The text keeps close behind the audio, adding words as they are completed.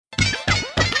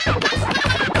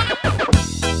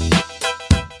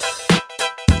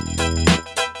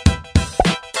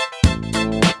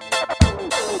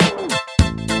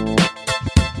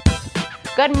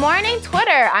Good morning,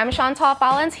 Twitter. I'm Chantal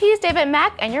Follins. He's David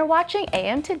Mack, and you're watching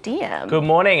AM to DM. Good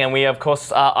morning, and we of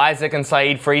course are Isaac and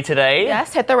Saeed free today.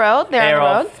 Yes, hit the road. They're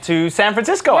on the road. Off to San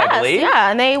Francisco, I believe. Yeah,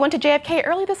 and they went to JFK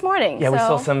early this morning. Yeah, we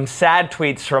saw some sad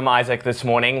tweets from Isaac this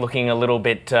morning, looking a little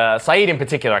bit, Saeed in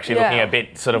particular, actually looking a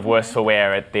bit sort of worse for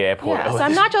wear at the airport. Yeah, so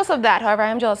I'm not jealous of that. However, I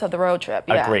am jealous of the road trip.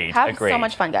 Yeah. Agreed. Have so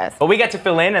much fun, guys. But we get to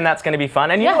fill in, and that's going to be fun.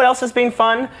 And you know what else has been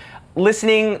fun?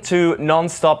 Listening to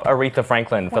non-stop Aretha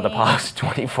Franklin for the past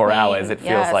 24 hours, it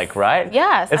feels like, right?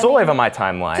 Yes. It's all over my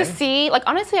timeline. To see, like,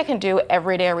 honestly, I can do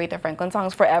everyday Aretha Franklin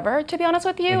songs forever, to be honest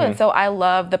with you. And so I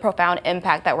love the profound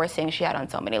impact that we're seeing she had on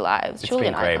so many lives. Truly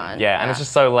an icon. Yeah, and it's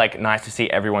just so, like, nice to see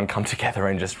everyone come together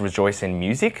and just rejoice in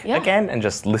music again and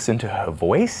just listen to her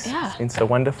voice. Yeah. It's been so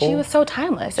wonderful. She was so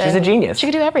timeless. She's a genius. She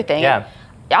could do everything. Yeah.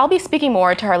 I'll be speaking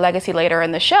more to her legacy later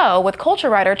in the show with culture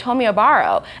writer Tomi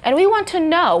Abaro. And we want to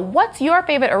know, what's your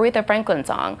favorite Aretha Franklin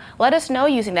song? Let us know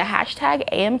using the hashtag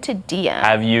AM2DM.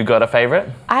 Have you got a favorite?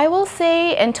 I will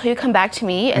say Until You Come Back to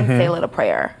Me and Say a Little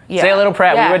Prayer. Yeah. Say a Little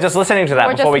Prayer. Yes. We were just listening to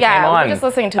that before we came on. We were just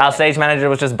listening to Our stage manager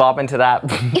was just bopping to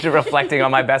that, reflecting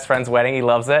on my best friend's wedding. He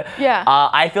loves it. Yeah.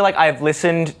 I feel like I've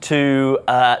listened to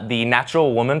the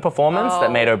Natural Woman performance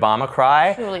that made Obama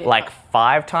cry like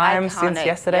 5 times since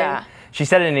yesterday. Yeah. She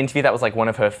said in an interview that was like one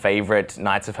of her favorite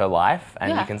nights of her life,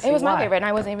 and you can see it was why. my favorite, and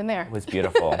I wasn't even there. It was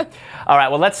beautiful. All right,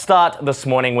 well, let's start this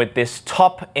morning with this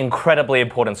top, incredibly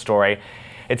important story.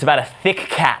 It's about a thick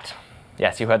cat.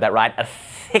 Yes, you heard that right, a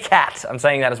thick cat. I'm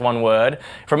saying that as one word.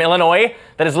 From Illinois,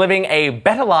 that is living a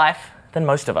better life than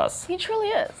most of us. He truly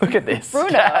is. Look at this.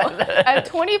 Bruno, a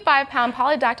 25-pound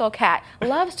polydactyl cat,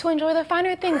 loves to enjoy the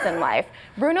finer things in life.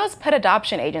 Bruno's pet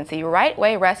adoption agency, Right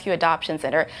Way Rescue Adoption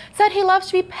Center, said he loves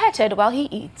to be petted while he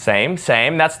eats. Same.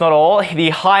 That's not all.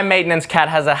 The high-maintenance cat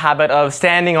has a habit of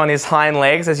standing on his hind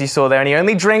legs, as you saw there, and he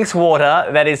only drinks water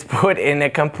that is put in a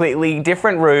completely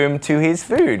different room to his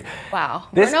food. Wow.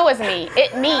 Bruno is me.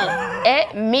 It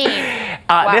me.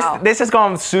 Wow. This has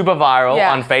gone super viral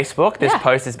on Facebook. This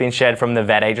post has been shared from the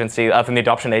vet agency, from the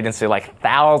adoption agency, like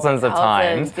thousands of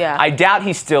times. Yeah. I doubt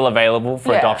he's still available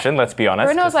for adoption, let's be honest.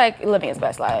 Bruno's like living his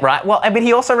best life. Right, well, I mean,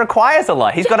 he also requires a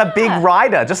lot. He's got a big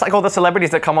rider, just like all the celebrities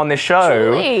that come on this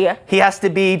show. Truly. He has to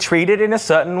be treated in a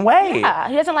certain way. Yeah,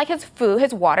 he doesn't like his food,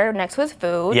 his water next to his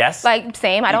food. Yes. Like,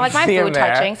 same, I don't like my see him food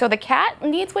there. touching, so the cat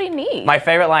needs what he needs. My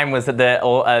favorite line was that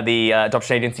the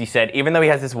adoption agency said, even though he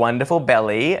has this wonderful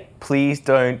belly, please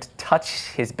don't touch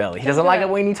his belly. He doesn't like it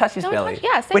when you touch his belly.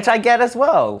 Which I get as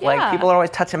well. Yeah. Like, people are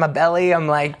always touching my belly. I'm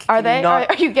like,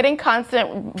 are you getting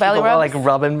constant belly rubs? Like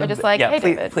rubbing. They're just like, hey,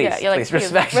 David. Please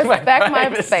respect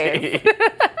my space.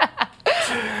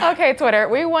 Okay, Twitter,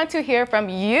 we want to hear from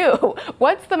you.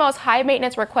 What's the most high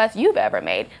maintenance request you've ever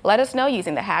made? Let us know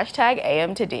using the hashtag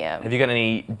AM2DM. Have you got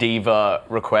any diva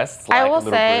requests? I will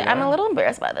say, I'm a little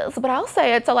embarrassed by this, but I'll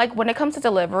say it. So, like, when it comes to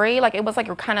delivery, like, it was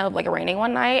like kind of like raining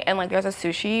one night, and like there's a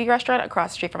sushi restaurant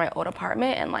across the street from my old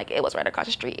apartment, and like it was right across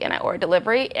the street, and I ordered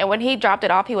delivery, and when he dropped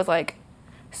it off, he was like,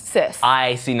 sis.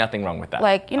 I see nothing wrong with that.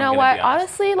 Like, you know what?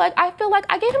 Honestly, like, I feel like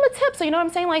I gave him a tip, so you know what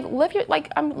I'm saying? Like,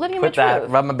 I'm living my truth.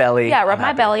 Rub my belly. Yeah, rub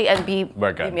my belly and leave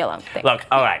me alone. Thanks. Look,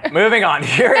 all right, moving on.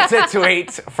 Here is a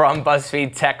tweet from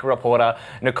BuzzFeed tech reporter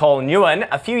Nicole Nguyen.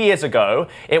 A few years ago,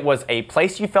 it was a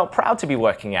place you felt proud to be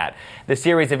working at. The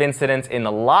series of incidents in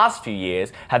the last few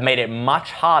years have made it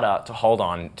much harder to hold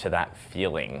on to that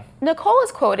feeling. Nicole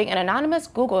is quoting an anonymous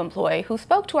Google employee who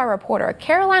spoke to our reporter,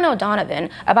 Caroline O'Donovan,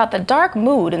 about the dark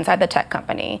mood inside the tech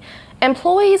company.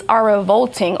 Employees are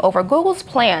revolting over Google's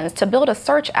plans to build a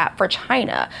search app for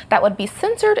China that would be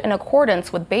censored in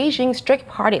accordance with Beijing's strict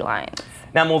party lines.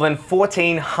 Now, more than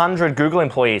 1,400 Google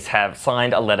employees have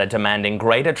signed a letter demanding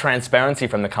greater transparency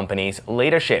from the company's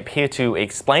leadership. Here to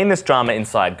explain this drama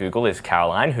inside Google is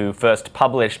Caroline, who first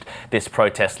published this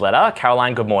protest letter.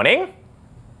 Caroline, good morning.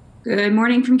 Good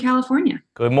morning from California.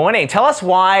 Good morning. Tell us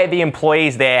why the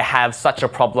employees there have such a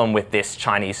problem with this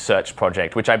Chinese search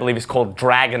project, which I believe is called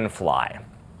Dragonfly.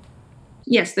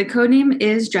 Yes, the codename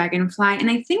is Dragonfly.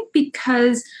 And I think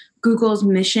because Google's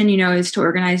mission, is to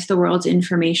organize the world's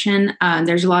information.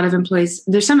 There's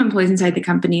some employees inside the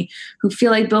company who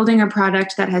feel like building a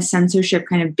product that has censorship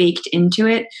kind of baked into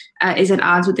it is at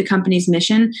odds with the company's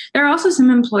mission. There are also some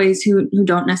employees who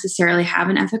don't necessarily have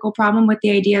an ethical problem with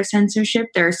the idea of censorship.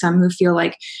 There are some who feel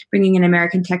like bringing an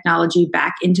American technology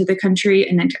back into the country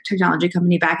and a technology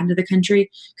company back into the country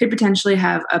could potentially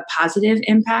have a positive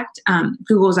impact.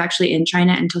 Google was actually in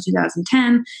China until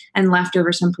 2010 and left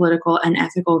over some political and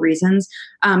ethical reasons.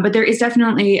 But there is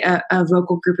definitely a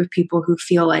vocal group of people who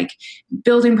feel like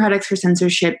building products for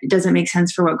censorship doesn't make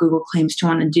sense for what Google claims to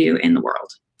want to do in the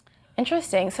world.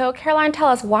 Interesting. So, Caroline, tell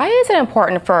us, why is it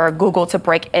important for Google to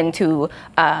break into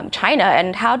China,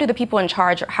 and how do the people in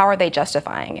charge, how are they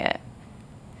justifying it?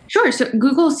 Sure. So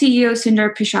Google CEO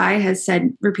Sundar Pichai has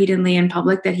said repeatedly in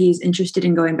public that he's interested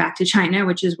in going back to China,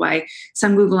 which is why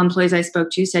some Google employees I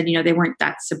spoke to said, they weren't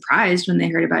that surprised when they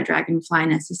heard about Dragonfly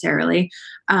necessarily.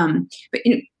 But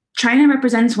China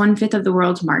represents 1/5 of the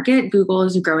world's market. Google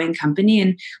is a growing company.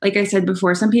 And like I said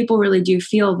before, some people really do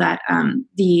feel that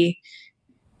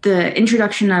the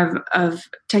introduction of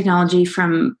technology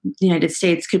from the United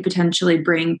States could potentially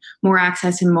bring more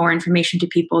access and more information to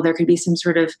people. There could be some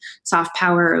sort of soft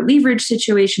power or leverage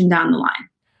situation down the line.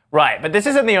 Right, but this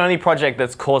isn't the only project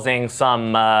that's causing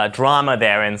some drama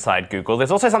there inside Google.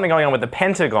 There's also something going on with the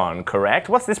Pentagon, correct?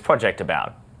 What's this project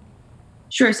about?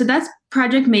 Sure. So that's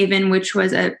Project Maven, which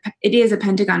it is a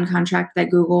Pentagon contract that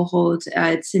Google holds.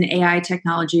 It's an AI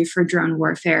technology for drone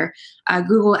warfare.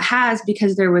 Google has,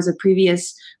 because there was a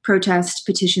previous protest,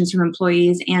 petitions from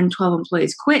employees, and 12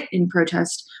 employees quit in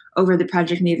protest over the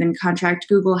Project Maven contract.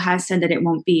 Google has said that it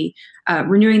won't be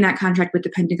renewing that contract with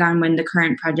the Pentagon when the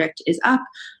current project is up.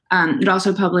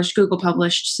 Google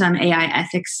published some AI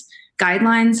ethics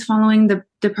guidelines following the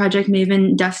Project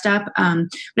Maven dust up.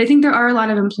 But I think there are a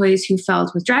lot of employees who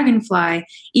felt with Dragonfly,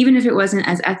 even if it wasn't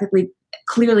as ethically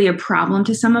clearly a problem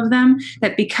to some of them,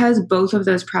 that because both of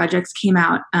those projects came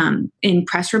out in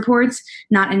press reports,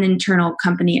 not in internal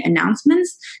company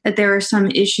announcements, that there are some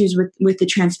issues with the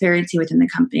transparency within the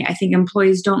company. I think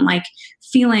employees don't like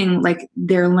feeling like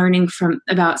they're learning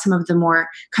about some of the more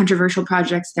controversial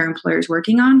projects their employer's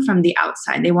working on from the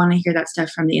outside. They want to hear that stuff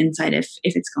from the inside if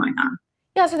it's going on.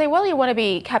 Yeah, so they really want to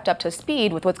be kept up to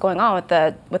speed with what's going on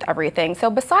with everything. So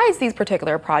besides these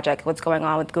particular projects, what's going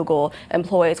on with Google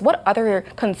employees, what other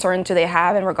concerns do they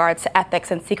have in regards to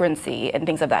ethics and secrecy and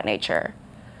things of that nature?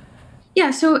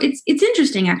 Yeah, so it's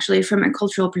interesting actually from a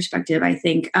cultural perspective. I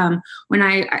think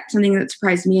something that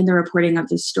surprised me in the reporting of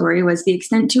this story was the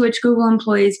extent to which Google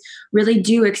employees really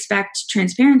do expect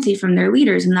transparency from their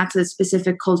leaders, and that's a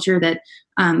specific culture that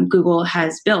Google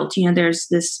has built. There's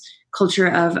this culture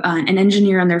of an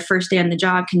engineer on their first day on the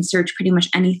job can search pretty much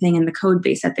anything in the code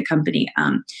base at the company.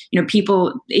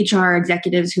 People, HR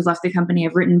executives who've left the company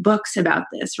have written books about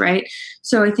this, right?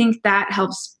 So I think that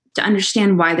helps to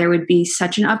understand why there would be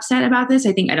such an upset about this.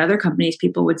 I think at other companies,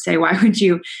 people would say, why would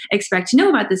you expect to know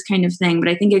about this kind of thing? But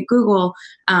I think at Google,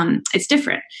 it's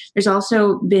different. There's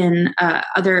also been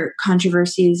other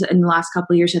controversies in the last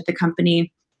couple of years at the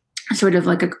company, sort of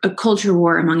like a culture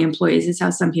war among employees is how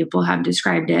some people have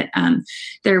described it.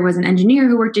 There was an engineer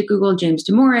who worked at Google, James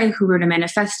Damore, who wrote a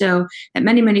manifesto that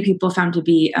many, many people found to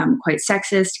be quite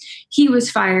sexist. He was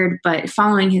fired, but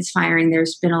following his firing,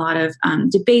 there's been a lot of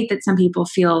debate that some people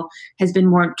feel has been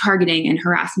more targeting and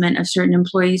harassment of certain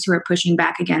employees who are pushing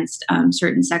back against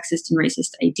certain sexist and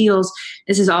racist ideals.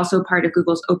 This is also part of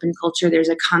Google's open culture. There's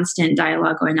a constant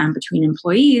dialogue going on between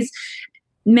employees.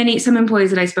 Some employees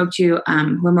that I spoke to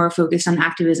who are more focused on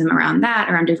activism around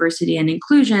diversity and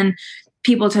inclusion,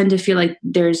 people tend to feel like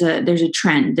there's a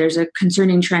trend. There's a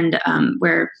concerning trend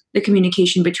where the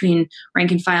communication between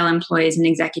rank and file employees and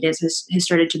executives has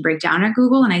started to break down at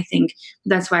Google. And I think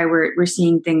that's why we're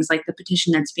seeing things like the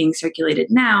petition that's being circulated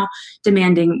now,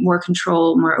 demanding more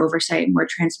control, more oversight, more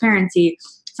transparency.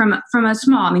 From a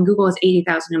small, Google has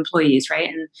 80,000 employees, right?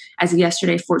 And as of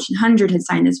yesterday, 1,400 had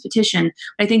signed this petition.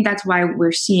 I think that's why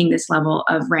we're seeing this level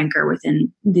of rancor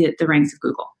within the ranks of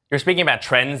Google. You're speaking about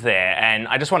trends there, and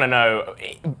I just want to know,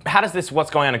 how does what's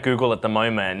going on at Google at the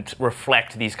moment,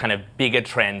 reflect these kind of bigger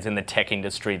trends in the tech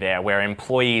industry there, where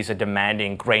employees are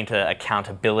demanding greater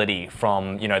accountability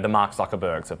from, the Mark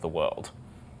Zuckerbergs of the world?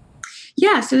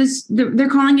 Yeah, so they're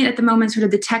calling it at the moment sort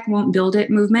of the tech won't build it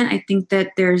movement. I think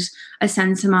that there's a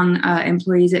sense among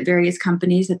employees at various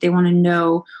companies that they want to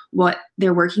know what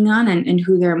they're working on and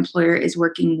who their employer is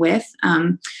working with.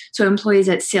 So employees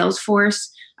at Salesforce,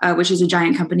 which is a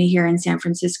giant company here in San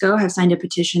Francisco, have signed a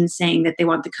petition saying that they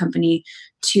want the company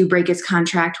to break its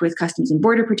contract with Customs and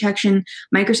Border Protection.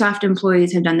 Microsoft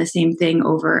employees have done the same thing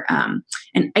over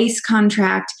an ICE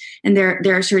contract. And there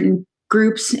are certain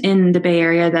groups in the Bay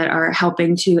Area that are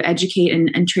helping to educate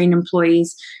and train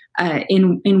employees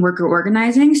in worker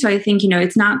organizing. So I think,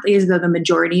 it's not as though the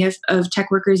majority of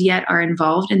tech workers yet are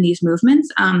involved in these movements,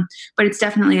 but it's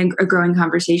definitely a growing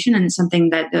conversation and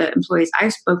something that the employees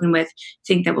I've spoken with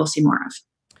think that we'll see more of.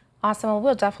 Awesome. Well,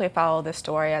 we'll definitely follow this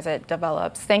story as it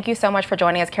develops. Thank you so much for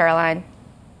joining us, Caroline.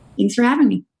 Thanks for having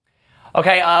me.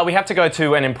 Okay, we have to go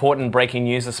to an important breaking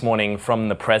news this morning from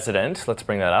the president. Let's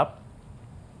bring that up.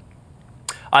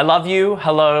 I love you,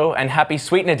 hello, and happy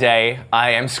Sweetener Day. I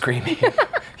am screaming.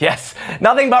 Yes,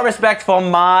 nothing but respect for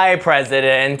my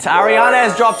president. Ariana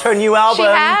has dropped her new album.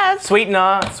 She has.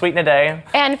 Sweetener Day.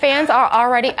 And fans are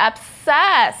already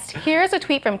obsessed. Here's a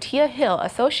tweet from Tia Hill,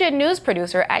 associate news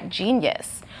producer at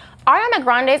Genius. Ariana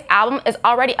Grande's album is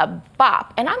already a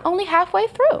bop, and I'm only halfway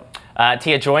through.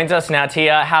 Tia joins us now.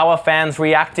 Tia, how are fans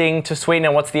reacting to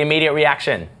Sweetener? What's the immediate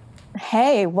reaction?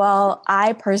 Hey, well,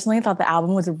 I personally thought the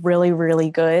album was really, really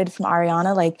good from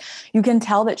Ariana. Like, you can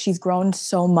tell that she's grown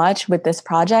so much with this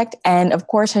project. And of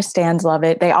course, her stans love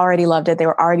it. They already loved it. They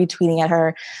were already tweeting at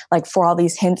her, like, for all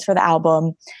these hints for the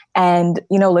album. And,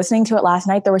 you know, listening to it last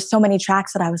night, there were so many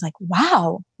tracks that I was like,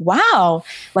 wow,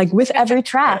 like with every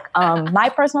track.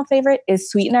 My personal favorite is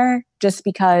Sweetener, just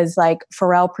because like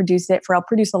Pharrell produced it. Pharrell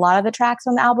produced a lot of the tracks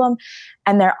on the album,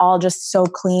 and they're all just so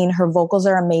clean. Her vocals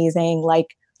are amazing.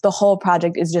 Like, the whole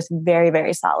project is just very,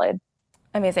 very solid.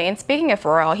 Amazing. And speaking of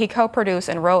Pharrell, he co-produced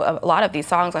and wrote a lot of these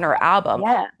songs on her album.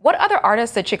 Yeah. What other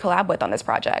artists did she collab with on this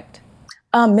project?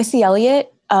 Missy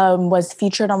Elliott was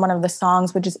featured on one of the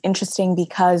songs, which is interesting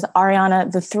because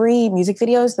Ariana, the 3 music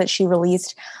videos that she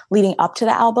released leading up to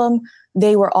the album,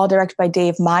 they were all directed by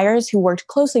Dave Meyers, who worked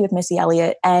closely with Missy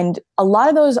Elliott. And a lot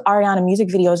of those Ariana music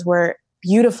videos were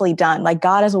beautifully done. Like,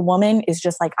 God as a Woman is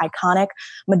just like iconic.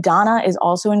 Madonna is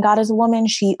also in God as a Woman.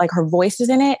 She, like, her voice is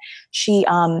in it. She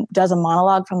does a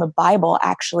monologue from the Bible,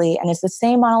 actually, and it's the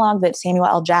same monologue that Samuel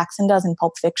L. Jackson does in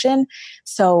Pulp Fiction.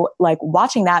 So like,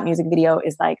 watching that music video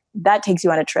is like, that takes you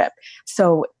on a trip.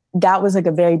 So that was like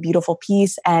a very beautiful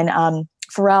piece. And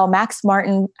Pharrell, Max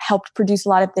Martin helped produce a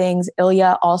lot of things.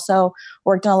 Ilya also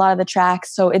worked on a lot of the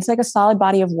tracks. So it's like a solid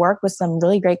body of work with some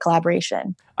really great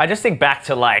collaboration. I just think back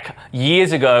to like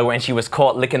years ago when she was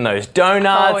caught licking those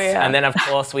donuts. Oh, yeah. And then of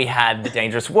course we had the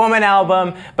Dangerous Woman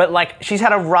album. But like, she's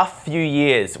had a rough few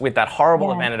years with that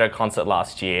horrible event at her concert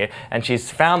last year. And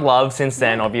she's found love since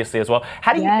then, obviously, as well.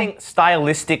 How do you think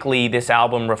stylistically this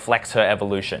album reflects her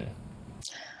evolution?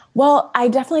 Well, I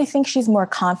definitely think she's more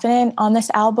confident on this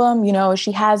album. You know,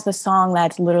 she has the song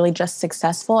that's literally just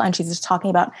Successful, and she's just talking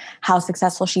about how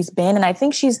successful she's been. And I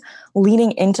think she's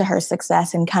leaning into her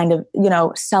success and kind of, you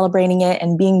know, celebrating it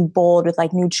and being bold with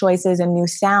like new choices and new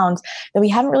sounds that we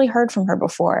haven't really heard from her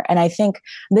before. And I think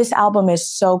this album is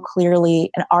so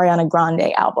clearly an Ariana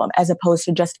Grande album as opposed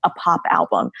to just a pop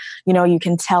album. You know, you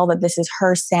can tell that this is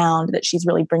her sound that she's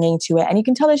really bringing to it. And you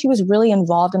can tell that she was really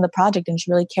involved in the project and she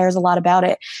really cares a lot about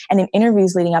it. And in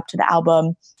interviews leading up to the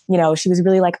album, you know, she was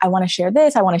really like, I want to share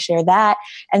this, I want to share that.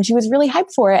 And she was really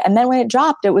hyped for it. And then when it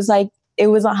dropped, it was like, it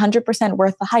was 100%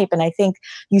 worth the hype. And I think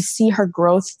you see her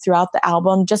growth throughout the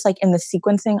album, just like in the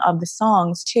sequencing of the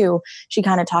songs too. She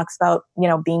kind of talks about, you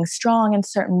know, being strong in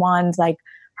certain ones, like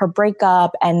her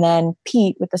breakup, and then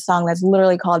Pete with the song that's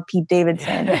literally called Pete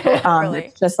Davidson. Really?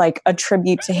 It's just like a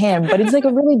tribute to him, but it's like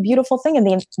a really beautiful thing. And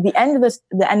the end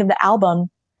of the album,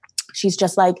 she's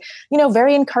just like, you know,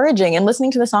 very encouraging. And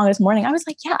listening to the song this morning, I was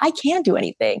like, yeah, I can do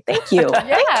anything. Thank you.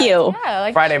 Thank you. Yeah,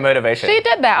 like Friday motivation. she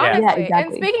did that, honestly. Yeah,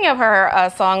 exactly. And speaking of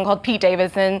her song called Pete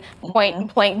Davidson,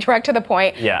 point blank, direct to the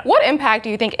point, what impact do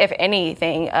you think, if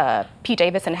anything, Pete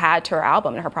Davidson had to her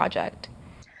album and her project?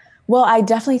 Well, I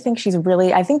definitely think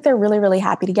I think they're really, really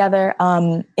happy together.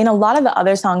 In a lot of the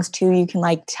other songs too, you can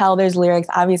like tell there's lyrics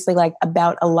obviously like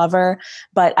about a lover,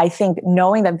 but I think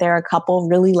knowing that they're a couple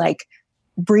really like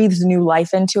breathes new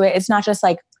life into it. It's not just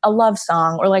like a love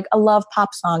song or like a love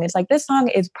pop song. It's like, this song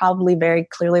is probably very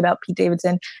clearly about Pete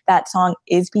Davidson. That song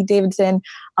is Pete Davidson.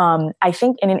 I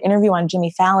think in an interview on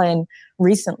Jimmy Fallon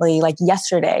recently, like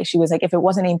yesterday, she was like, if it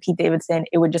wasn't named Pete Davidson,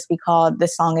 it would just be called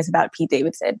 "This Song is About Pete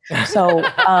Davidson." So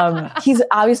he's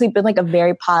obviously been like a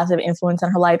very positive influence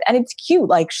on her life. And it's cute.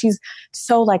 Like, she's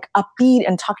so like upbeat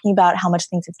and talking about how much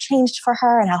things have changed for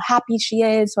her and how happy she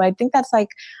is. So I think that's like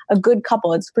a good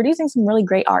couple. It's producing some really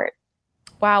great art.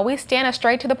 Wow, we stand a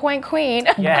straight to the point queen.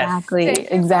 Yes. Exactly.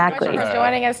 Thank you so much for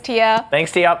joining us, Tia.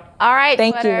 Thanks, Tia. All right,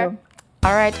 Thank Twitter. you.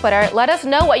 All right, Twitter. Let us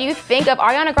know what you think of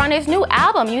Ariana Grande's new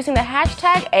album using the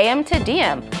hashtag AM to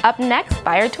DM. Up next,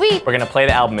 fire tweet. We're going to play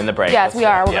the album in the break. Yes, we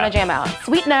are. We're going to jam out.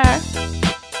 Sweetener.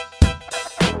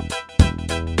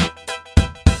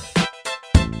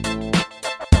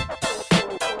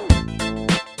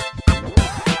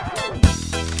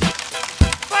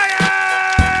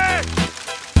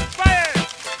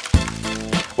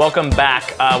 Welcome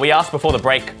back. We asked before the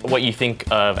break what you think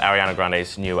of Ariana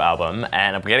Grande's new album,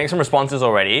 and I'm getting some responses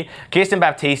already. Kirsten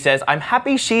Baptiste says, I'm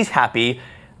happy she's happy.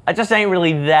 I just ain't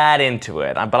really that into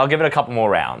it, but I'll give it a couple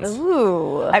more rounds.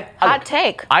 Ooh, hot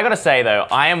take. I gotta say though,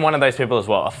 I am one of those people as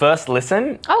well. A first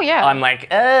listen, Oh, yeah. I'm like,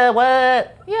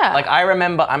 what? Yeah. Like I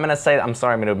remember, I'm sorry, I'm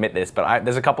gonna admit this, but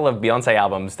there's a couple of Beyonce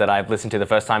albums that I've listened to the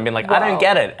first time, been like, I don't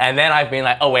get it, and then I've been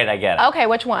like, oh wait, I get it. Okay,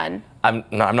 which one? I'm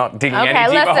not digging Okay,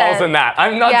 any deeper listen. holes than that.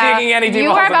 I'm not digging any deeper You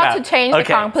holes are than that. about to change the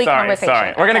complete conversation.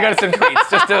 Sorry. We're gonna go to some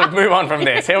tweets just to move on from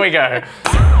this. Here we go.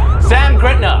 Sam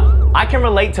Gritner. I can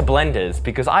relate to blenders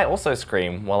because I also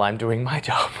scream while I'm doing my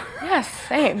job. Yes,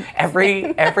 same.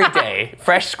 Every day,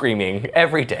 fresh screaming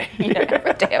every day.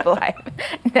 Every day of life.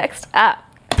 Next up,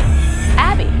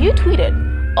 Abby, you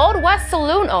tweeted, Old West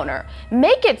saloon owner,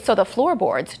 make it so the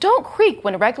floorboards don't creak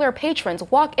when regular patrons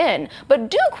walk in,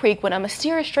 but do creak when a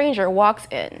mysterious stranger walks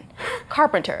in.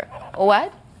 Carpenter,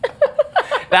 what?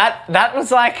 That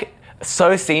was like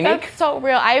so scenic. That's so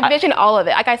real. I envisioned all of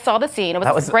it. Like I saw the scene. It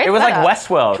was great. It was like setup.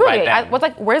 Westworld. Truly, right I then. was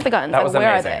like, "Where's the guns? That Like, was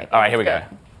where amazing. are they?" All right, here we go.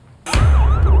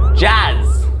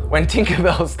 Jazz. When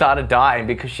Tinkerbell started dying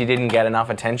because she didn't get enough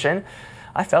attention,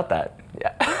 I felt that.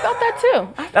 Yeah. I felt that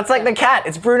too. That's like the cat.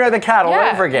 It's Bruno the cat all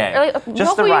over again. Really,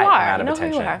 Just know the who right you are. amount of Know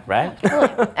who you attention, are. right?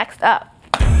 Really. Next up,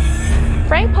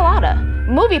 Frank Pallotta,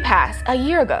 Movie Pass a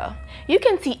year ago. You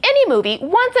can see any movie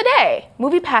once a day.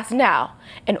 Movie Pass now.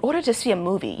 In order to see a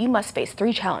movie, you must face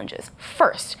 3 challenges.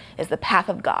 First is the path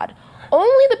of God.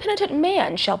 Only the penitent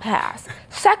man shall pass.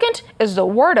 Second is the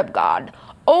word of God.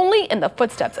 Only in the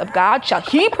footsteps of God shall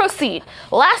he proceed.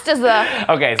 Last is the...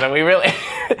 Okay, so we really...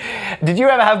 Did you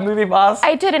ever have Movie Pass?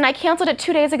 I did, and I canceled it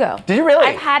 2 days ago. Did you really?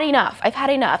 I've had enough.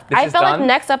 This I is felt done? like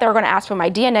next up they were going to ask for my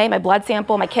DNA, my blood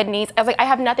sample, my kidneys. I was like, I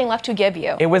have nothing left to give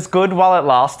you. It was good while it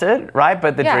lasted, right?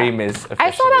 But the dream is officially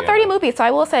I saw about 30 movies, so I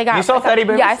will say I got... You saw 30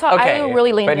 movies? Yeah, I saw. Okay. I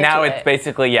really leaned But into now it. it's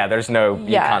basically, there's no... You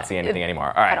Yeah, can't see anything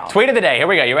anymore. All at right, all. tweet of the day. Here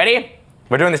we go. You ready?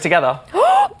 We're doing this together.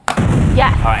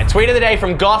 Yes. All right, tweet of the day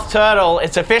from Goth Turtle.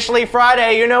 It's officially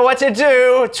Friday. You know what to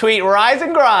do. Tweet rise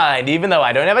and grind, even though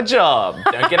I don't have a job.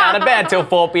 Don't get out of bed till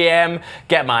 4 p.m.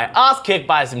 Get my ass kicked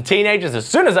by some teenagers as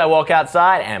soon as I walk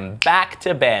outside and back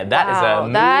to bed. That is a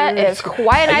move. That is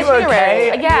quite an Are you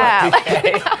itinerary. okay? Yeah. Are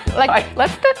you okay? Like,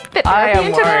 let's fit I therapy am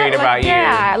into that. worried about you.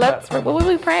 Yeah, what will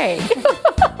we pray?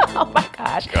 Oh my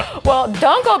gosh. Well,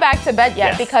 don't go back to bed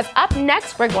yet Yes. because up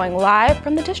next we're going live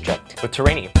from the district. With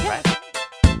Tarini, right?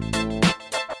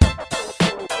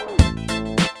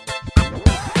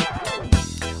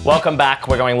 Welcome back.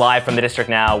 We're going live from the district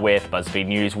now with BuzzFeed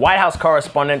News White House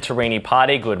correspondent Tarini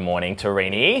Pardee. Good morning,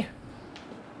 Tarini.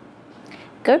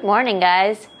 Good morning,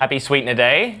 guys. Happy Sweetener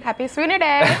Day. Happy Sweetener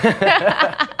Day.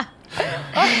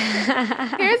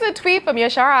 Here's a tweet from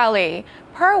Yashar Ali.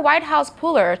 Per White House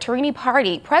pooler Tarini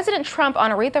Pardee, President Trump on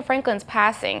Aretha Franklin's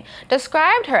passing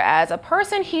described her as a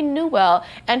person he knew well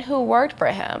and who worked for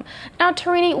him. Now,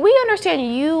 Tarini, we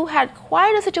understand you had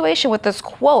quite a situation with this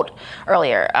quote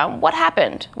earlier. What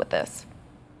happened with this?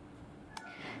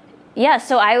 Yeah,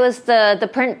 so I was the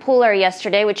print pooler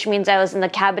yesterday, which means I was in the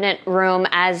cabinet room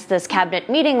as this cabinet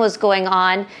meeting was going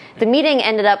on. The meeting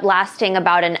ended up lasting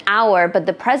about an hour, but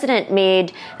the president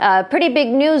made pretty big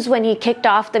news when he kicked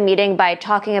off the meeting by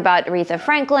talking about Aretha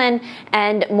Franklin,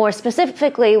 and more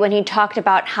specifically when he talked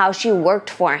about how she worked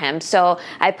for him. So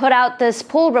I put out this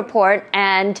poll report,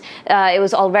 and it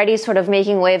was already sort of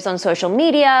making waves on social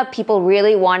media. People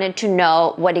really wanted to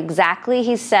know what exactly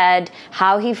he said,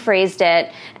 how he phrased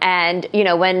it, and, you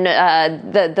know, when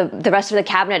the rest of the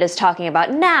cabinet is talking about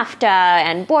NAFTA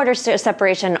and border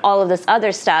separation, all of this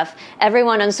other stuff,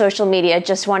 everyone on social media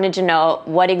just wanted to know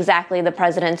what exactly the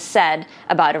president said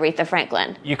about Aretha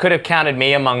Franklin. You could have counted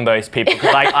me among those people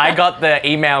because I got the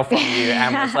email from you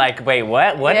and was like, wait,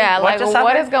 what? Yeah, what like, just what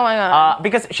happened? is going on?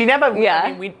 Because she never, Yeah.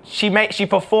 I mean, she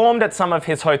performed at some of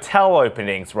his hotel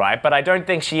openings, right? But I don't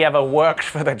think she ever worked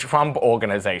for the Trump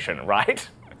organization, right?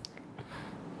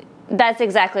 That's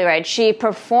exactly right. She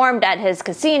performed at his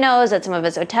casinos, at some of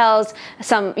his hotels,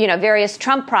 some, you know, various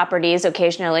Trump properties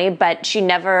occasionally, but she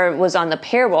never was on the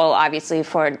payroll, obviously,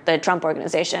 for the Trump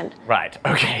organization. Right.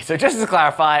 Okay. So just to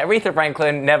clarify, Aretha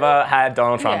Franklin never had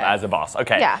Donald Trump Yeah. as a boss.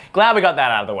 Okay. Yeah. Glad we got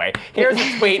that out of the way. Here's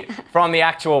a tweet from the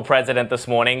actual president this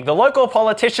morning. The local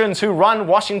politicians who run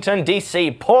Washington,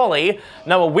 D.C. poorly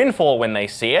know a windfall when they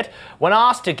see it. When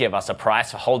asked to give us a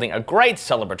price for holding a great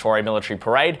celebratory military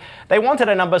parade, they wanted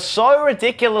a number so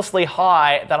ridiculously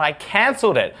high that I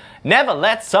cancelled it. Never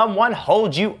let someone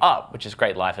hold you up, which is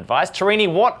great life advice.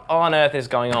 Tarini, what on earth is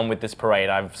going on with this parade?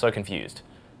 I'm so confused.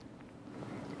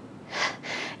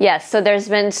 Yes, so there's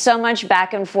been so much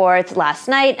back and forth last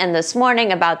night and this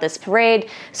morning about this parade.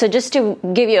 So just to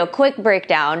give you a quick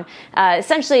breakdown,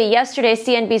 essentially yesterday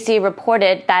CNBC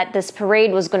reported that this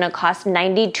parade was going to cost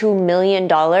 $92 million,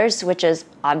 which is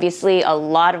obviously a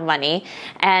lot of money.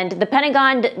 And the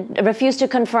Pentagon refused to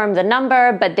confirm the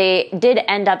number, but they did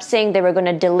end up saying they were going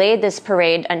to delay this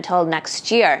parade until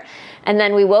next year. And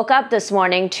then we woke up this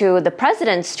morning to the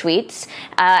president's tweets,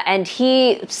 and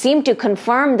he seemed to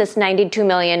confirm this $92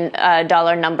 million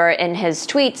number in his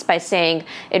tweets by saying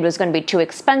it was going to be too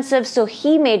expensive. So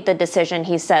he made the decision,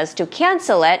 he says, to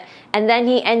cancel it. And then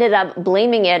he ended up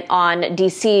blaming it on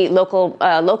DC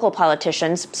local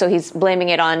politicians. So he's blaming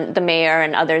it on the mayor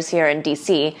and others here in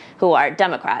DC who are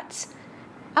Democrats.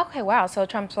 Okay, wow. So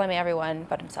Trump's blaming everyone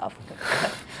but himself.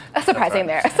 Surprising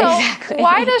there. So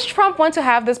why does Trump want to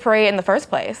have this parade in the first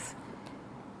place?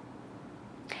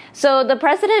 So the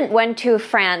president went to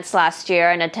France last year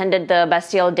and attended the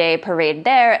Bastille Day parade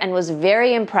there and was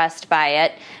very impressed by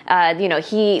it.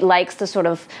 He likes the sort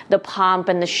of the pomp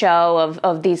and the show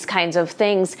of these kinds of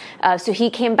things. So he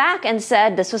came back and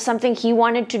said this was something he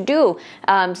wanted to do.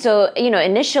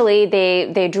 Initially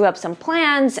they drew up some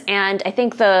plans, and I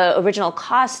think the original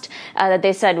cost that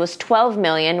they said was $12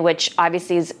 million, which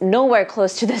obviously is nowhere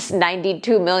close to this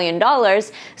 $92 million.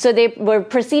 So they were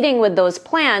proceeding with those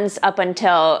plans up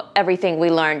until everything we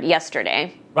learned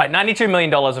yesterday. Right, $92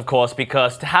 million, of course,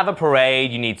 because to have a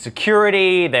parade, you need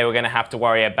security. They were going to have to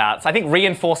worry about, so I think,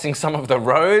 reinforcing some of the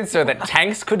roads so that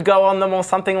tanks could go on them or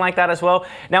something like that as well.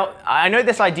 Now, I know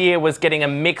this idea was getting a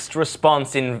mixed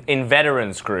response in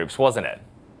veterans groups, wasn't it?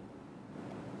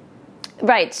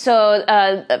 Right. So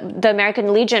the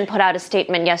American Legion put out a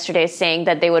statement yesterday saying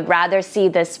that they would rather see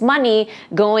this money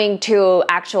going to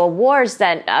actual wars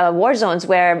than war zones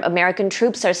where American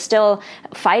troops are still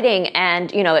fighting,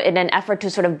 and, in an effort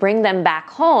to sort of bring them back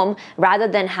home rather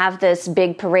than have this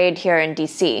big parade here in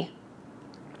D.C.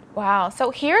 Wow.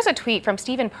 So here's a tweet from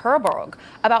Stephen Perberg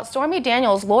about Stormy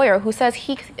Daniels' lawyer, who says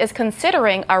he is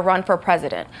considering a run for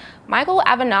president. Michael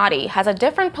Avenatti has a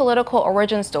different political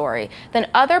origin story than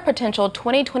other potential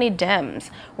 2020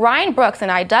 Dems. Ryan Brooks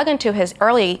and I dug into his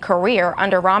early career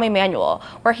under Rahm Emanuel,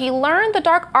 where he learned the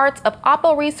dark arts of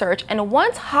Oppo research and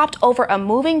once hopped over a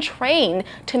moving train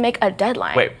to make a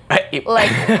deadline. Wait.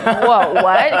 Whoa,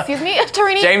 what? Excuse me?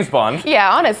 Tarini? James Bond. Yeah,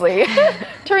 honestly.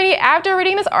 Tarini, after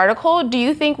reading this article, do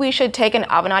you think we should take an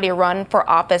Avenatti run for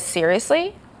office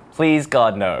seriously? Please,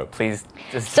 God, no. Please,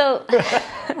 just...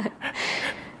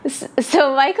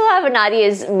 So Michael Avenatti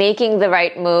is making the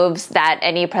right moves that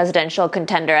any presidential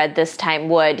contender at this time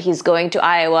would. He's going to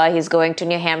Iowa, he's going to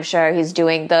New Hampshire, he's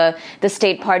doing the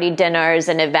state party dinners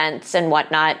and events and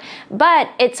whatnot.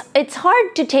 But it's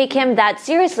hard to take him that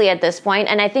seriously at this point,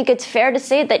 and I think it's fair to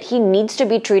say that he needs to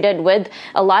be treated with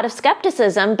a lot of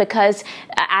skepticism because,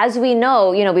 as we know,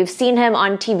 we've seen him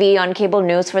on TV, on cable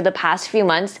news for the past few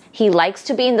months. He likes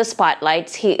to be in the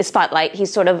spotlight. He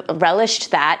sort of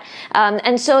relished that.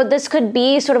 And so this could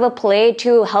be sort of a play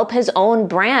to help his own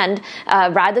brand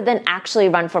rather than actually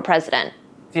run for president.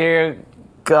 Dear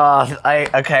God,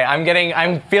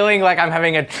 I'm feeling like I'm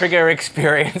having a trigger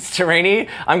experience, Tarini.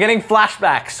 I'm getting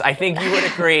flashbacks, I think you would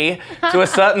agree, to a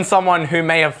certain someone who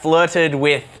may have flirted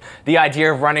with the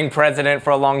idea of running president for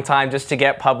a long time just to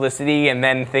get publicity, and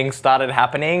then things started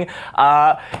happening.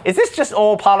 Is this just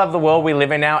all part of the world we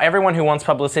live in now? Everyone who wants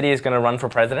publicity is going to run for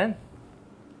president?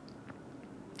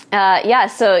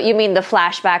 So you mean the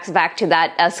flashbacks back to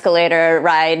that escalator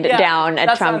ride down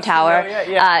at Trump Tower?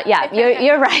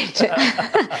 You're right.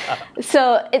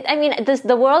 So,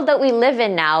 the world that we live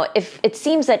in now, if it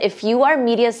seems that if you are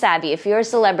media savvy, if you're a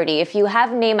celebrity, if you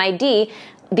have name ID,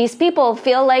 these people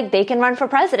feel like they can run for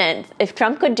president. If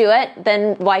Trump could do it,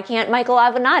 then why can't Michael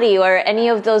Avenatti or any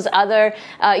of those other,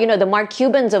 the Mark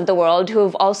Cubans of the world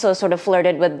who've also sort of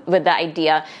flirted with the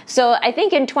idea. So I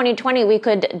think in 2020, we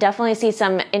could definitely see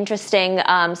some interesting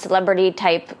celebrity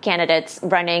type candidates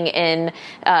running in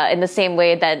the same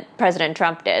way that President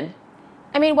Trump did.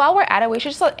 I mean, while we're at it, we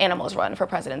should just let animals run for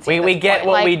presidency. We get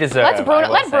what we deserve. Let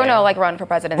Bruno run for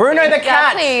presidency. Bruno the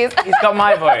cat. Yeah, please. He's got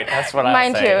my vote. That's what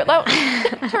I'm saying. Mine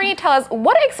too. Tarini, tell us,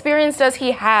 what experience does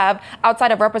he have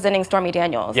outside of representing Stormy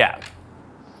Daniels? Yeah.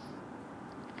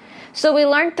 So we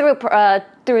learned through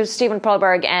through Stephen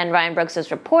Perlberg and Ryan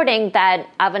Brooks' reporting that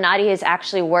Avenatti has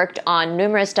actually worked on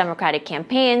numerous Democratic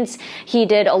campaigns. He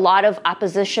did a lot of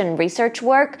opposition research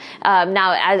work.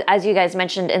 Now, as you guys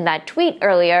mentioned in that tweet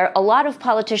earlier, a lot of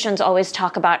politicians always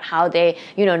talk about how they,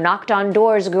 knocked on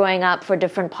doors growing up for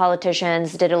different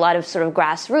politicians, did a lot of sort of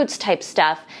grassroots type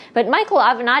stuff. But Michael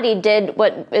Avenatti did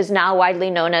what is now widely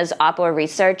known as Oppo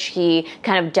research. He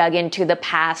kind of dug into the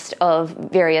past of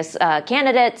various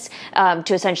candidates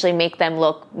to essentially make them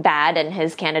look bad and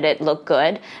his candidate look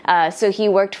good. So he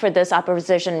worked for this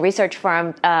opposition research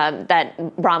firm that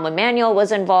Rahm Emanuel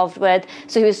was involved with.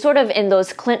 So he was sort of in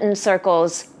those Clinton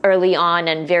circles early on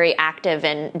and very active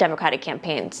in Democratic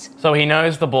campaigns. So he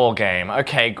knows the ball game.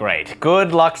 Okay, great.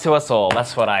 Good luck to us all.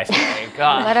 That's what I say.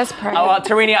 God. Let us pray.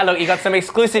 Tarini, look, you got some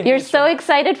exclusive You're news so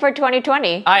excited for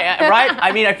 2020. Right?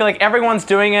 I mean, I feel like everyone's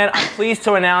doing it. I'm pleased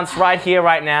to announce right here,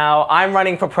 right now, I'm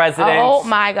running for president. Oh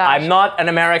my gosh. I'm not an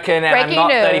American and Breaking I'm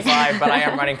not news. 35, but I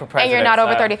am running for president. And you're not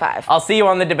over 35. I'll see you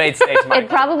on the debate stage, Mike. It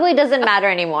probably doesn't matter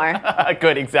anymore.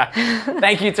 Good, exactly.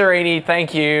 Thank you, Tarini.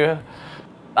 Thank you.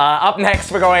 Up next,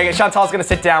 Chantal's going to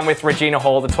sit down with Regina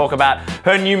Hall to talk about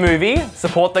her new movie,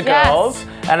 Support the Girls,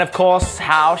 and of course,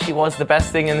 how she was the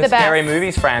best thing in the Scary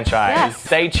Movies franchise. Yes.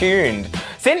 Stay tuned.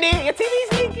 Cindy, your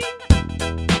TV's leaking.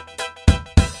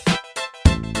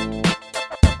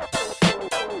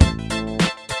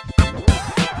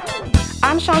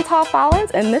 I'm Chantal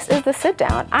Follins, and this is The Sit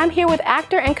Down. I'm here with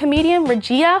actor and comedian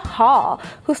Regina Hall,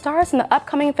 who stars in the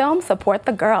upcoming film Support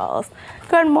the Girls.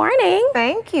 Good morning.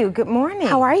 Thank you. Good morning.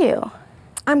 How are you?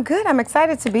 I'm good. I'm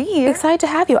excited to be here. Excited to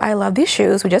have you. I love these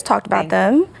shoes. We just talked about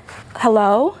them.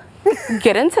 Hello.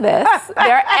 Get into this.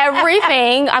 They're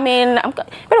everything. I mean, you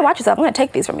better watch yourself. I'm going to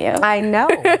take these from you. I know.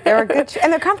 They're a good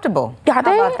and they're comfortable. Are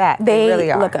they? How about that? They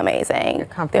really are. look amazing. They're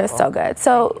comfortable. They're so good.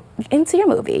 So, into your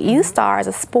movie, you star as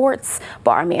a sports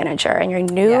bar manager. In your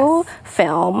new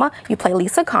film, you play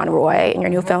Lisa Conroy. In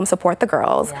your new film, Support the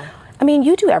Girls. Yeah. I mean,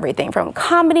 you do everything from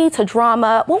comedy to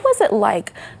drama. What was it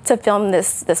like to film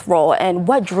this role, and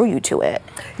what drew you to it?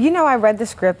 I read the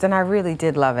script, and I really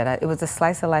did love it. It was a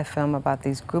slice-of-life film about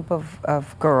these group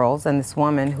of girls and this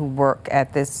woman who work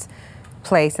at this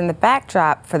place. And the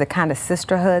backdrop for the kind of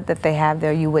sisterhood that they have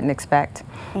there, you wouldn't expect.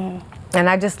 Mm. And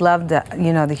I just loved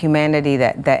the humanity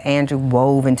that Andrew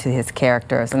wove into his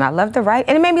characters. And I loved the writing,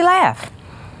 and it made me laugh.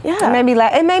 Yeah. It made me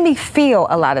laugh. It made me feel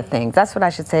a lot of things. That's what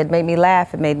I should say. It made me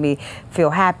laugh. It made me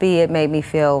feel happy. It made me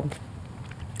feel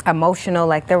emotional.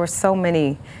 Like, there were so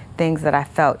many things that I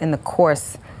felt in the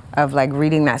course of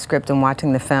reading that script and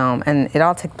watching the film, and it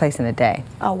all took place in a day.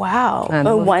 Oh wow!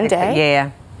 In one day?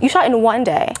 Yeah. You shot in one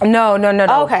day? No.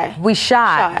 Oh, okay. We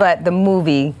shot, but the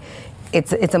movie.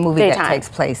 It's a movie Daytime. that takes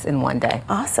place in one day.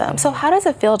 Awesome. So how does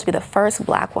it feel to be the first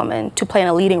Black woman to play in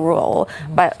a leading role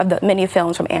of the many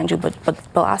films from Andrew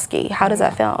Bielanski? How does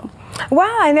that feel?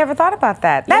 Wow, I never thought about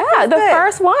that. The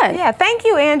first one. Yeah, thank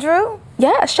you, Andrew.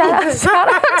 Yeah, shout out to him. Shout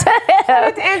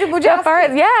out to Andrew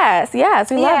Bielanski.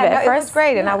 Yes, we love it. It was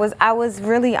great, and I was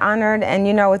really honored. And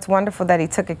it's wonderful that he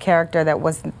took a character that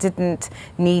didn't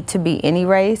need to be any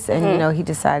race, and he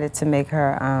decided to make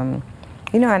her.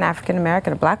 An African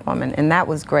American, a Black woman, and that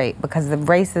was great because the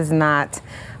race is not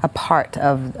a part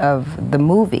of the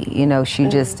movie. She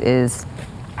just is.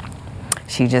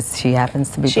 She happens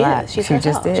to be Black. She's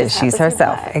herself. She's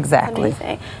herself. Exactly.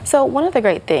 Amazing. So one of the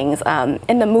great things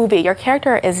in the movie, your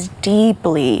character is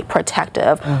deeply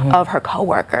protective of her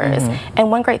coworkers, and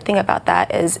one great thing about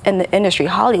that is in the industry,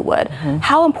 Hollywood,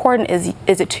 how important is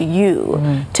it to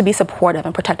you to be supportive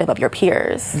and protective of your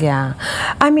peers? Yeah,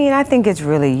 I mean, I think it's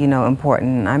really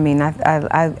important. I mean,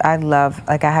 I love,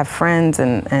 I have friends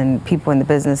and people in the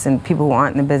business and people who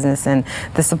aren't in the business, and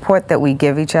the support that we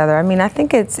give each other. I mean, I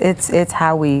think it's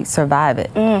how we survive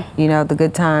it. The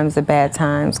good times, the bad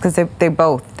times, because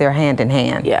they're hand in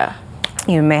hand. Yeah.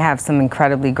 You may have some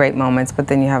incredibly great moments, but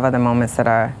then you have other moments that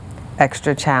are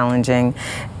extra challenging.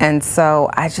 And so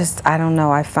I don't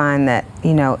know, I find that,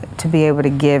 to be able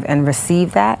to give and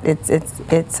receive that, it's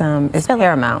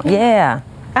paramount. Yeah.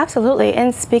 Absolutely.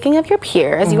 And speaking of your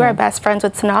peers, you are best friends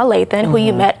with Sanaa Lathan, who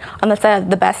you met on the set of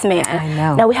The Best Man. I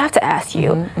know. Now we have to ask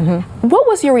you, what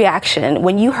was your reaction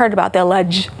when you heard about the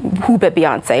alleged whoop at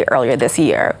Beyonce earlier this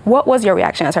year? What was your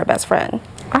reaction as her best friend?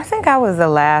 I think I was the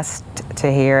last to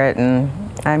hear it, and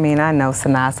I mean, I know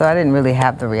Sanaa, so I didn't really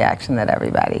have the reaction that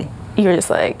everybody. You're just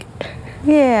like...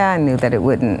 Yeah, I knew that it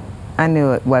wouldn't. I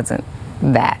knew it wasn't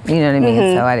that. You know what I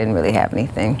mean? So I didn't really have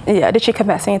anything. Yeah. Did she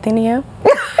confess anything to you?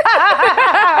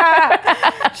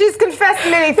 She's confessed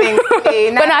many things to me,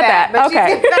 but not that.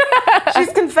 Okay.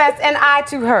 She's confessed, and I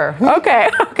to her.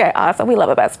 Okay, awesome. We love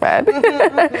a best friend.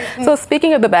 So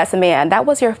speaking of The Best Man, that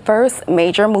was your first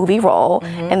major movie role,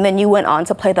 and then you went on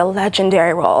to play the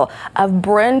legendary role of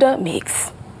Brenda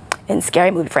Meeks in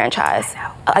Scary Movie franchise.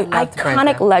 An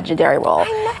iconic, legendary role.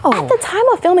 I know. At the time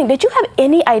of filming, did you have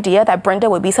any idea that Brenda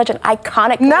would be such an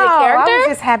iconic character? I was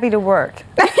just happy to work.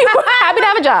 You were happy to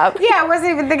have a job. Yeah, I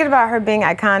wasn't even thinking about her being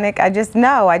iconic. I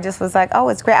just was like, oh,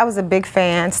 it's great. I was a big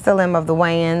fan, still am, of the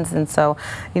Wayans, and so,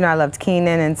 I loved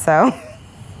Keenen, and so,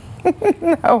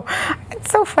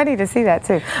 it's so funny to see that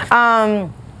too.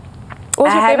 What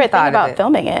was your favorite thing about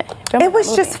filming it? It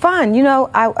was just fun.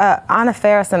 Anna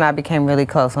Faris and I became really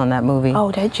close on that movie.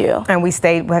 Oh, did you? And we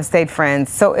have stayed friends.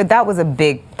 So that was a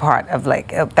big part of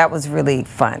that was really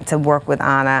fun to work with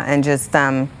Anna, and just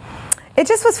it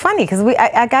just was funny because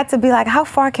I got to be like, how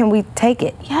far can we take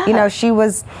it? Yeah.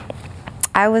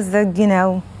 I was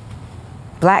the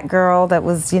black girl that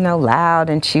was loud,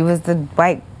 and she was the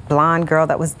white blonde girl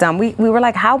that was dumb. We were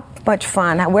like, how much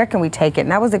fun? Where can we take it?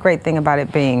 And that was the great thing about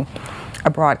it being a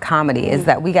broad comedy, is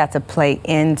that we got to play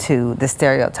into the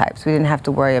stereotypes. We didn't have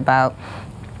to worry about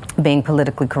being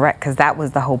politically correct, because that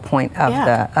was the whole point of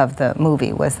the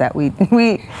movie, was that we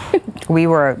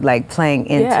were like playing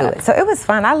into it. So it was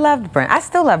fun. I loved Brenda. I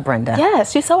still love Brenda.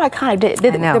 Yes, she's so iconic.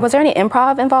 Was there any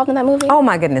improv involved in that movie? Oh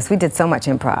my goodness, we did so much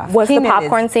improv. Was the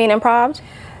popcorn scene improv?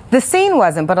 The scene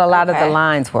wasn't, but a lot of the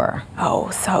lines were. Oh,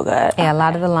 so good. Yeah, a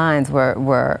lot of the lines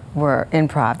were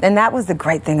improv. And that was the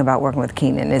great thing about working with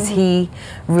Keenen, is he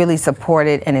really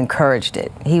supported and encouraged it.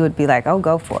 He would be like, oh,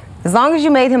 go for it. As long as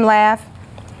you made him laugh,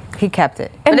 he kept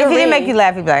it. But if he didn't make you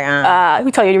laugh, he'd be like,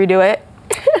 Who told you to redo it?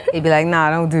 He'd be like, nah,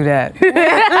 don't do that.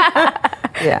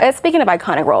 Yeah. And speaking of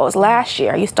iconic roles, last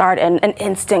year you starred in an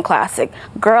instant classic,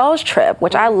 Girls Trip,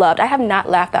 which I loved. I have not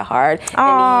laughed that hard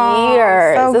in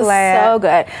years. So glad. So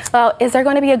good. Well, is there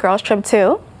going to be a Girls Trip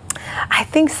too? I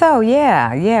think so,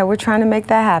 yeah, we're trying to make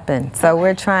that happen. So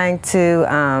we're trying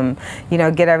to,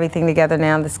 get everything together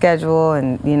now, the schedule,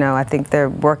 and, I think they're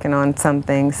working on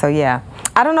something. So, yeah.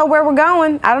 I don't know where we're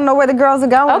going. I don't know where the girls are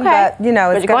going, but, but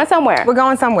you're going somewhere. We're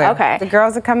going somewhere. Okay. The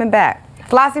girls are coming back.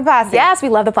 Flossy Posse. Yes, we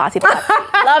love the Flossy Posse.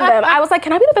 Love them. I was like,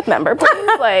 can I be the fifth member,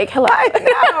 please? Like, hello.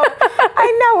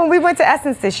 I know. When we went to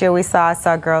Essence this year, I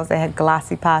saw girls that had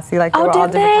Glossy Posse. Like, they were all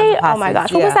different kinds of posses. Oh my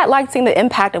gosh. What was that like, seeing the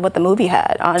impact of what the movie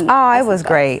had on? Oh, it was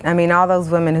great. I mean, all those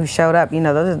women who showed up, those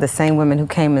are the same women who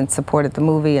came and supported the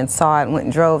movie and saw it and went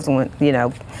in droves and went,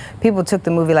 people took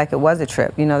the movie like it was a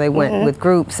trip. They went with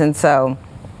groups, and so.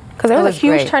 Because there was a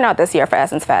huge turnout this year for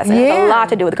Essence Fest, and it had a lot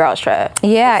to do with Girls Trip.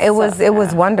 Yeah, it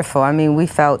was wonderful. I mean, we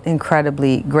felt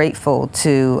incredibly grateful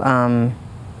to,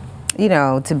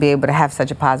 to be able to have such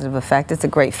a positive effect. It's a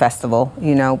great festival,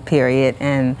 period,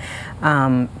 and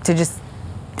to just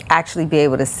actually be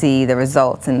able to see the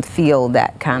results and feel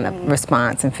that kind of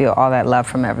response and feel all that love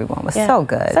from everyone was so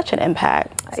good. Such an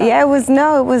impact. Yeah, it was.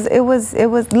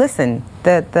 Listen,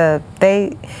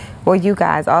 you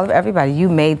guys, everybody, you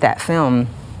made that film.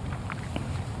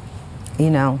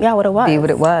 What it was. Be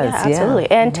what it was. Yeah, absolutely.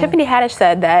 And Tiffany Haddish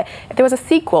said that if there was a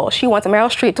sequel, she wants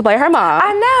Meryl Streep to play her mom.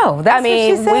 I know. That's what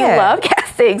she said. We love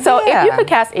casting. So if you could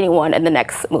cast anyone in the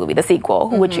next movie, the sequel,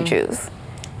 who would you choose?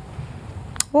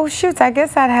 Well, shoot, I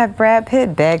guess I'd have Brad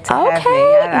Pitt beg to have me.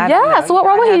 Yes. What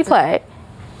role would he play?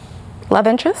 Love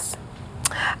interest?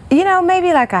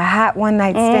 Maybe like a hot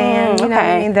one-night stand, you know what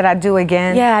I mean, that I do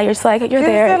again. Yeah, you're just like, you're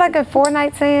there. Is there like a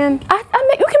 4-night stand?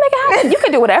 You can make it happen. You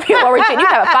can do whatever you want, Regina. You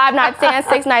can have a 5-night stand,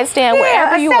 6-night stand,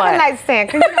 wherever you want. 7-night stand.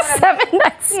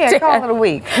 7-night stand. Yeah, call it a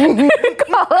week. Call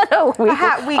it a week. A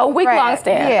hot week. A week-long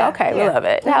stand. Yeah. Okay, we love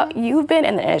it. Now, you've been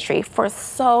in the industry for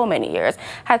so many years,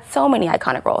 had so many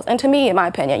iconic roles. And to me, in my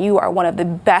opinion, you are one of the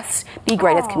best, the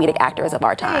greatest comedic actors of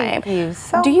our time. Thank you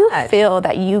so much. Do you feel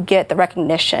that you get the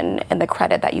recognition and the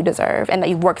credit that you deserve and that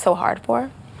you've worked so hard for?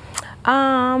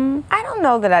 I don't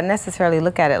know that I necessarily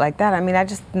look at it like that. I mean, I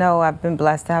just know I've been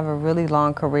blessed to have a really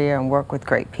long career and work with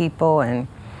great people. And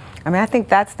I mean, I think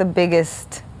that's the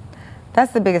biggest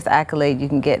accolade you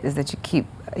can get, is that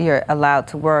you're allowed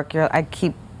to work. I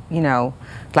keep,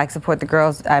 support the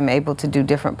girls. I'm able to do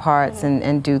different parts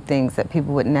and do things that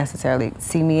people wouldn't necessarily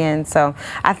see me in. So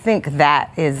I think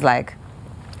that is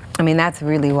that's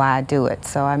really why I do it.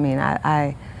 So I mean,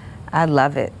 I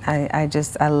love it.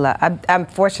 I'm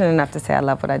fortunate enough to say I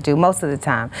love what I do most of the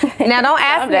time. Now, don't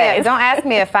ask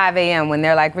me at 5 a.m. when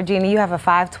they're like, Regina, you have a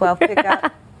 5:12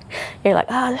 pickup. You're like,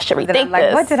 oh, should we think like,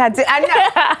 this? What did I do? I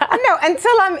know.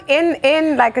 Until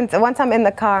I'm once I'm in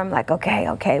the car, I'm like,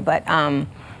 okay. But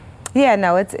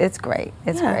it's great.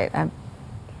 It's great.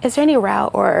 Is there any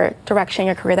route or direction in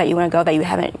your career that you want to go that you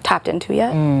haven't tapped into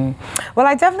yet? Well,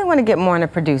 I definitely want to get more into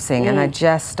producing, and I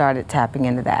just started tapping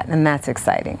into that, and that's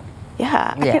exciting.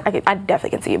 Yeah, Yeah. I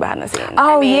definitely can see you behind the scenes.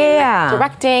 Oh, yeah.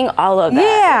 Directing, all of that.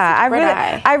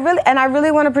 Yeah, I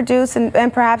really want to produce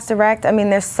and perhaps direct. I mean,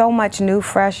 there's so much new,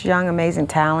 fresh, young, amazing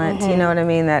talent. You know what I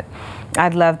mean? That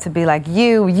I'd love to be like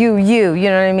you know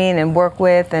what I mean, and work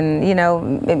with, and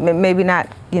maybe not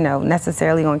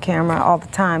necessarily on camera all the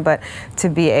time, but to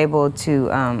be able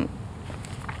to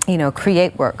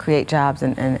create work, create jobs,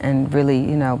 and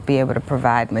really, be able to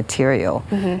provide material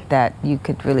that you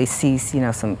could really see,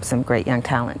 some great young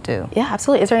talent do. Yeah,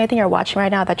 absolutely. Is there anything you're watching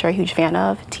right now that you're a huge fan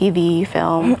of? TV,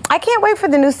 film? I can't wait for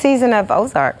the new season of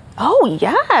Ozark. Oh,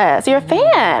 yes. You're a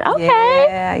fan.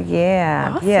 Okay.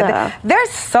 Yeah. Awesome. There's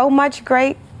so much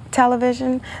great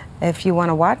television. If you want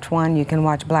to watch one, you can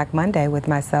watch Black Monday with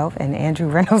myself and Andrew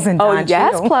Reynolds and Don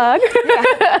yes, Cheadle. plug.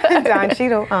 Don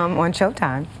Cheadle on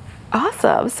Showtime.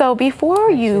 Awesome. So before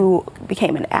you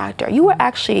became an actor, you were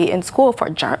actually in school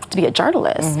to be a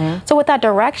journalist. So with that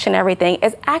direction, everything,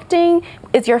 is acting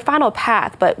is your final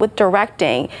path, but with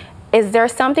directing, is there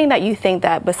something that you think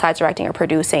that besides directing or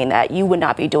producing that you would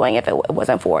not be doing if it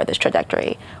wasn't for this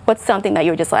trajectory? What's something that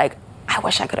you're just like, I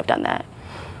wish I could have done that?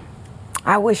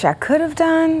 I wish I could have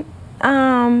done.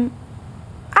 I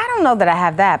don't know that I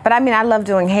have that, but I mean, I love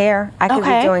doing hair. I could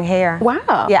be doing hair.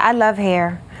 Wow. Yeah, I love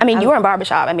hair. I mean, you were in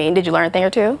barbershop. I mean, did you learn a thing or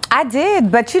two? I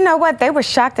did, but you know what? They were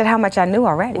shocked at how much I knew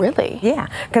already. Really? Yeah,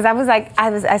 because I was like,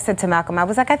 I said to Malcolm, I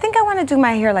was like, I think I want to do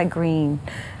my hair like green,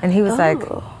 and he was like,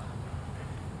 I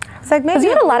was like, maybe. Because you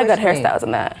had a lot of good hairstyles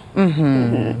in that.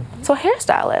 So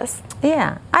hairstylist.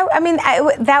 Yeah, I mean,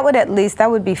 that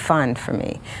would be fun for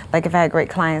me. Like if I had great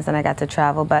clients and I got to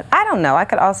travel, but I don't know. I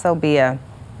could also be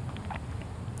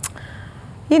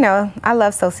I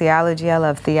love sociology. I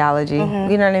love theology. You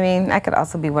know what I mean? I could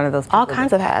also be one of those people. All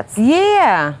kinds of hats.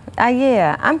 Yeah.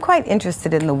 I'm quite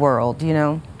interested in the world,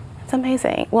 It's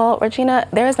amazing. Well, Regina,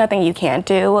 there is nothing you can't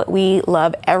do. We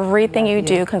love everything you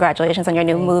do. Congratulations on your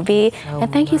new movie.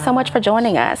 And thank you so much for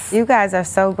joining us. You guys are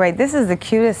so great. This is the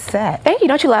cutest set. Thank you.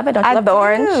 Don't you love it? Don't you love the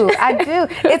orange? I do.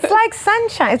 It's like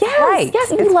sunshine. It's bright.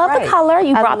 Yes, you love the color.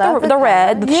 You brought the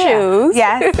red, the shoes.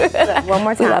 Yes. One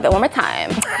more time. We love it. One more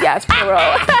time. Yes, for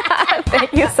real.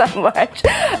 Thank you so much.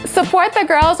 Support the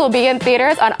Girls will be in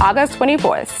theaters on August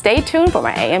 24th. Stay tuned for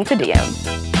my AM to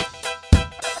DM.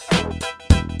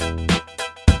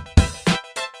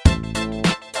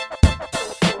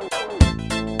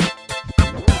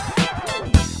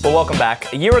 Well, welcome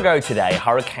back. A year ago today,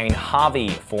 Hurricane Harvey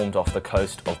formed off the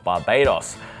coast of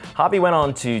Barbados. Harvey went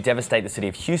on to devastate the city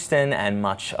of Houston and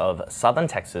much of southern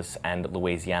Texas and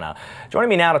Louisiana. Joining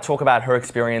me now to talk about her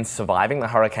experience surviving the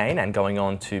hurricane and going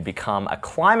on to become a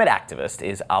climate activist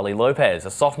is Ali Lopez,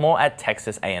 a sophomore at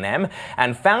Texas A&M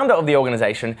and founder of the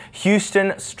organization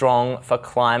Houston Strong for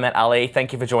Climate. Ali,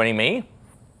 thank you for joining me.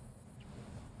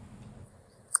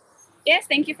 Yes,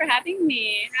 thank you for having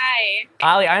me. Hi.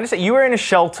 Ali, I understand you were in a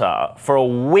shelter for a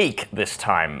week this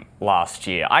time last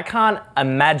year. I can't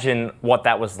imagine what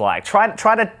that was like. Try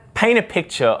to paint a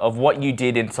picture of what you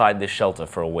did inside this shelter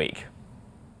for a week.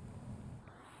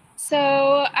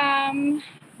 So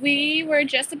we were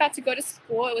just about to go to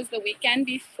school. It was the weekend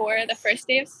before the first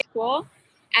day of school.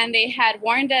 And they had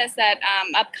warned us that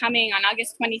upcoming on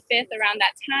August 25th, around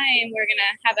that time, we're going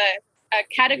to have a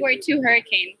Category 2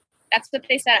 hurricane. That's what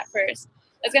they said at first.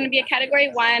 It was going to be a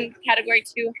Category 1, Category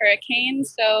 2 hurricane.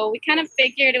 So we kind of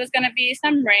figured it was going to be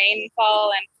some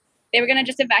rainfall and they were going to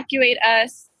just evacuate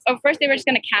us. Oh, first they were just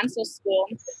going to cancel school.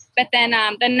 But then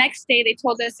the next day they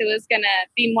told us it was going to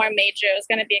be more major. It was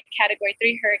going to be a Category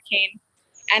 3 hurricane.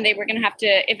 And they were going to have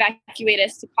to evacuate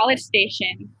us to College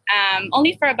Station.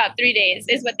 Only for about 3 days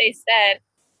is what they said.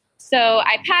 So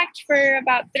I packed for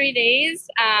about 3 days.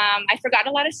 I forgot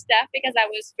a lot of stuff because I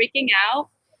was freaking out.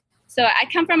 So I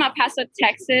come from El Paso,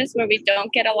 Texas, where we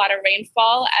don't get a lot of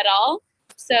rainfall at all.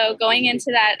 So going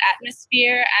into that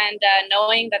atmosphere and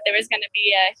knowing that there was going to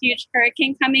be a huge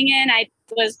hurricane coming in, I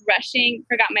was rushing,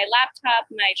 forgot my laptop,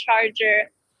 my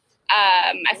charger.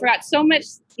 I forgot so much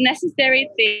necessary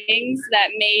things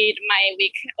that made my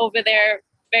week over there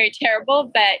very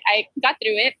terrible, but I got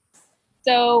through it.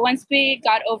 So once we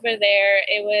got over there,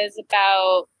 it was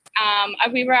about,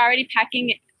 we were already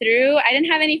packing through. I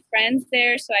didn't have any friends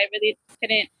there, so I really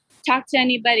couldn't talk to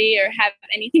anybody or have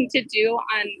anything to do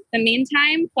on the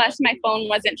meantime. Plus, my phone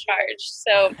wasn't charged.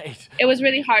 So It was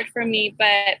really hard for me.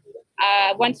 But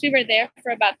once we were there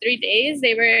for about 3 days,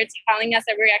 they were telling us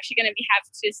that we were actually going to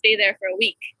have to stay there for a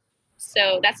week.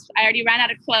 So I already ran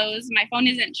out of clothes. My phone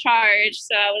isn't charged.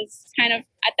 So I was kind of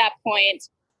at that point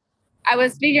I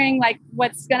was figuring like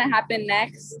what's gonna happen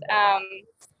next.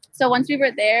 So once we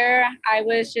were there, I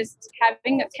was just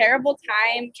having a terrible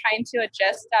time trying to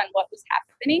adjust on what was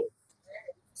happening.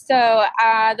 So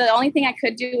the only thing I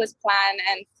could do was plan.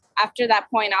 And after that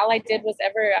point, all I did was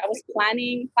I was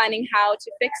planning how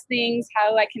to fix things,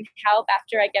 how I can help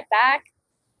after I get back.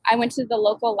 I went to the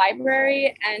local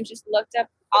library and just looked up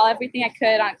everything I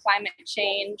could on climate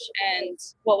change and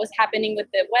what was happening with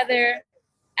the weather.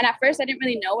 And at first, I didn't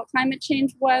really know what climate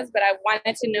change was, but I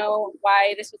wanted to know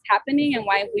why this was happening and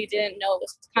why we didn't know it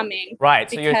was coming.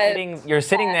 Right. So you're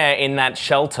sitting there in that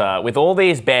shelter with all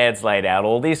these beds laid out,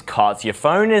 all these cots. Your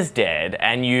phone is dead,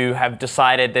 and you have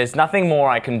decided there's nothing more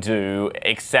I can do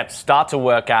except start to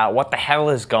work out what the hell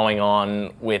is going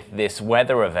on with this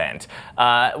weather event.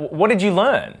 What did you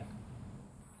learn?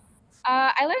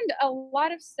 I learned a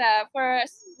lot of stuff.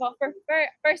 First,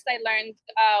 I learned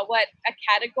what a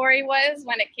category was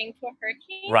when it came to a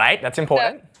hurricane. Right, that's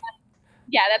important. So,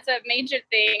 yeah, that's a major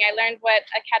thing. I learned what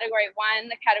a category 1,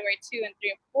 a category 2, and 3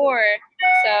 and 4.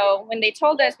 So when they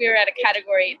told us we were at a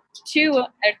category 2 or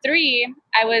 3,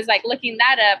 I was like looking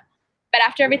that up. But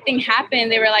after everything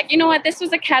happened, they were like, you know what, this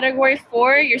was a category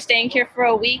 4. You're staying here for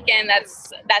a week, and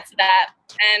that's that.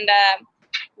 And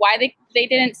why they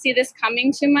didn't see this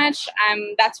coming too much,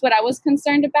 that's what I was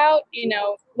concerned about. You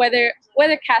know,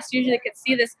 weathercasts usually could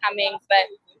see this coming, but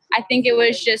I think it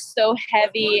was just so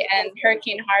heavy, and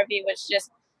Hurricane Harvey was just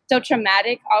so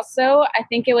traumatic also. I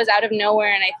think it was out of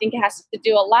nowhere, and I think it has to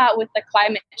do a lot with the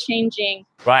climate changing.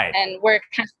 Right. And we're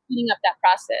kind of speeding up that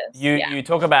process. You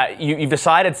talk about, you've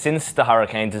decided since the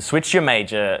hurricane to switch your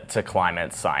major to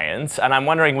climate science. And I'm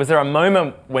wondering, was there a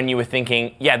moment when you were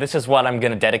thinking, yeah, this is what I'm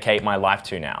going to dedicate my life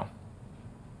to now?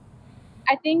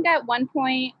 I think at one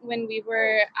point when we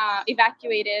were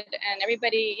evacuated and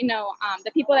everybody,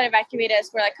 the people that evacuated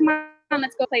us were like, come on,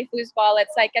 let's go play foosball.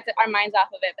 Let's like get our minds off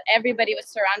of it. But everybody was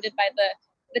surrounded by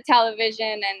the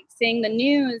television and seeing the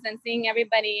news and seeing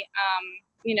everybody,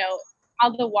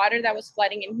 all the water that was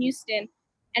flooding in Houston.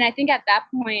 And I think at that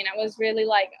point I was really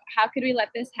like, how could we let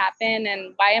this happen?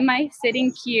 And why am I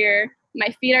sitting here? My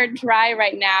feet are dry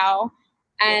right now.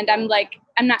 And I'm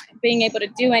not being able to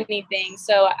do anything.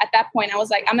 So at that point, I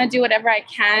was like, I'm going to do whatever I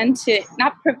can to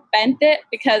not prevent it,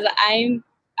 because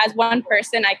as one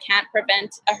person, I can't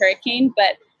prevent a hurricane,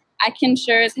 but I can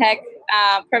sure as heck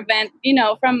prevent,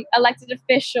 from elected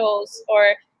officials,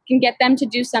 or can get them to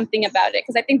do something about it.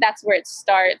 Because I think that's where it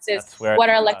starts, is what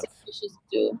our elected officials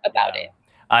do about it.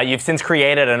 You've since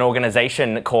created an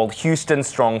organization called Houston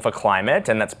Strong for Climate,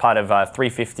 and that's part of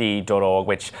 350.org,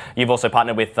 which you've also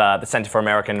partnered with the Center for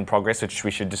American Progress, which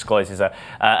we should disclose is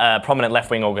a prominent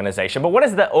left-wing organization. But what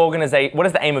is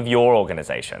the aim of your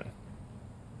organization?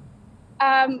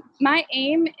 My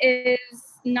aim is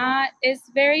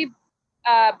very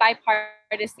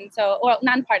bipartisan,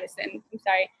 nonpartisan. I'm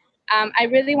sorry. I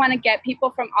really want to get people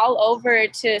from all over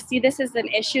to see this as an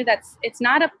issue it's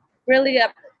not really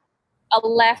a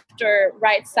left or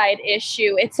right side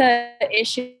issue. It's an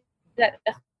issue that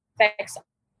affects all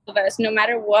of us, no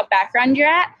matter what background you're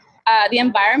at. The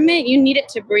environment, you need it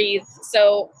to breathe.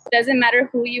 So it doesn't matter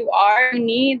who you are, you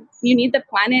need the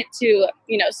planet to,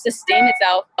 sustain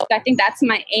itself. So I think that's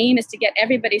my aim, is to get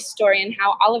everybody's story and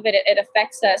how all of it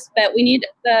affects us. But we need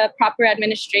the proper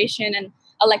administration and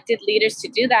elected leaders to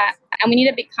do that. And we need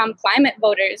to become climate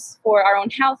voters for our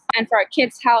own health and for our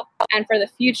kids' health and for the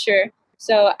future.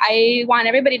 So I want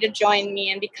everybody to join me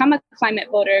and become a climate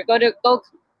voter. Go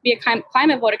be a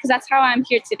climate voter, because that's how I'm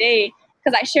here today.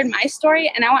 Because I shared my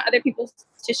story, and I want other people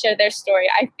to share their story.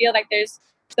 I feel like there's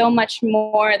so much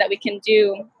more that we can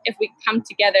do if we come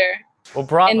together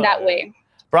in that way.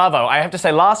 Bravo. I have to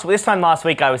say, this time last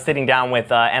week, I was sitting down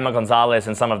with Emma Gonzalez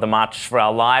and some of the March for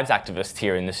Our Lives activists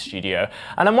here in the studio.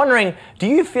 And I'm wondering, do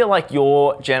you feel like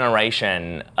your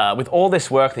generation, with all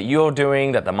this work that you're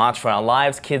doing, that the March for Our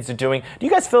Lives kids are doing, do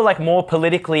you guys feel like more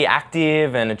politically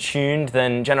active and attuned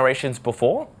than generations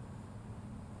before?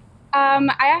 I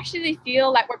actually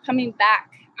feel like we're coming back.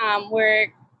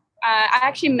 I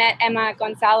actually met Emma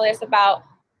Gonzalez about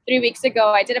 3 weeks ago.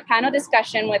 I did a panel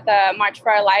discussion with the March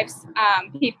for Our Lives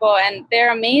people, and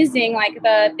they're amazing, like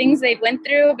the things they went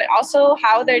through, but also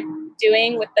how they're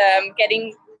doing with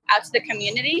getting out to the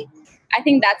community. I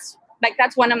think that's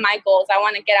one of my goals. I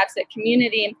want to get out to the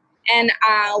community. And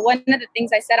one of the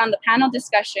things I said on the panel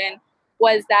discussion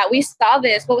was that we saw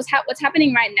this, what's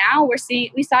happening right now,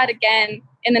 we saw it again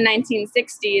in the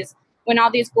 1960s when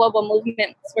all these global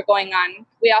movements were going on.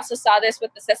 We also saw this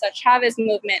with the Cesar Chavez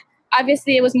movement.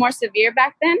 Obviously, it was more severe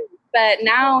back then, but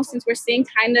now, since we're seeing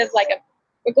kind of like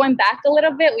we're going back a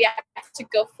little bit, we have to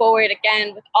go forward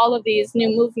again with all of these new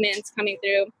movements coming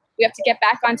through. We have to get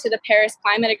back onto the Paris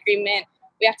Climate Agreement.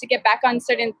 We have to get back on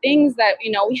certain things that,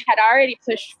 we had already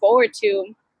pushed forward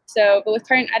to. So, but with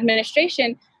current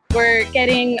administration, we're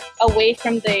getting away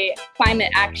from the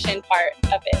climate action part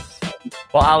of it.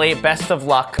 Well, Ali, best of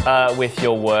luck with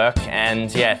your work.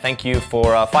 And yeah, thank you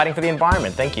for fighting for the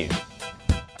environment. Thank you.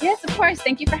 Yes, of course.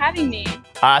 Thank you for having me.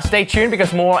 Stay tuned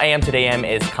because more AM to DM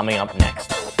is coming up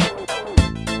next.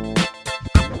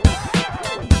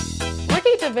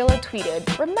 Ricky Davila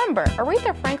tweeted, "Remember,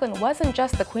 Aretha Franklin wasn't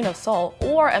just the queen of soul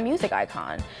or a music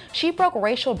icon. She broke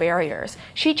racial barriers.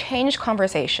 She changed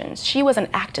conversations. She was an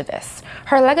activist.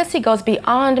 Her legacy goes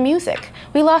beyond music.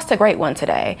 We lost a great one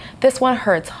today. This one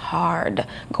hurts hard.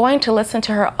 Going to listen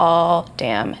to her all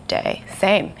damn day.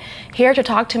 Same." Here to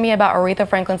talk to me about Aretha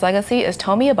Franklin's legacy is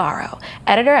Tomi Abaro,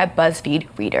 editor at BuzzFeed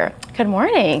Reader. Good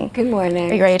morning. Good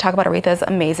morning. Are you ready to talk about Aretha's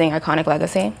amazing, iconic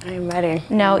legacy? I'm ready.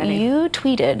 Now, you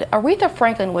tweeted, Aretha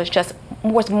Franklin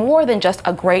was more than just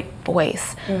a great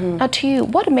voice. Now, to you,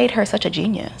 what made her such a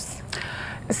genius?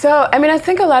 So, I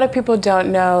think a lot of people don't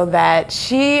know that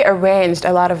she arranged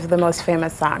a lot of the most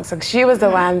famous songs. Like, she was the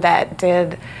one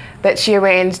that she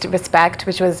arranged Respect,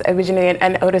 which was originally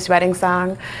an Otis Redding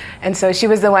song. And so she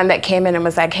was the one that came in and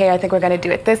was like, hey, I think we're gonna do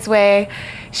it this way.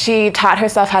 She taught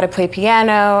herself how to play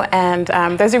piano, and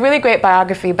there's a really great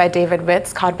biography by David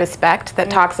Ritz called Respect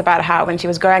that talks about how when she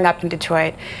was growing up in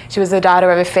Detroit, she was the daughter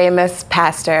of a famous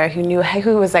pastor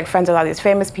who was like friends with all these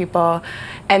famous people,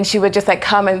 and she would just like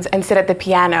come and sit at the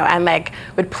piano and like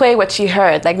would play what she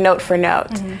heard, like note for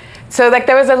note. So like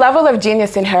there was a level of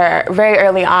genius in her very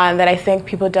early on that I think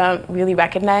people don't really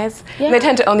recognize. They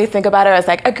tend to only think about her as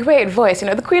like a great voice,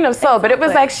 the queen of soul. But it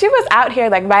was like she was out here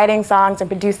like writing songs and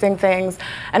producing things,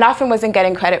 and often wasn't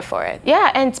getting credit for it.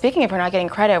 Yeah, and speaking of her not getting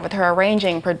credit, with her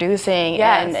arranging, producing,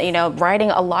 and writing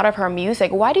a lot of her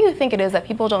music, why do you think it is that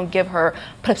people don't give her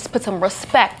put some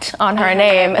respect on her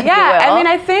name? Yeah,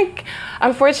 I think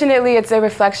unfortunately it's a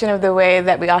reflection of the way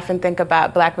that we often think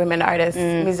about Black women artists,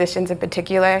 musicians in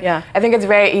particular. Yeah. I think it's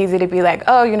very easy to be like,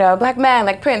 oh, Black men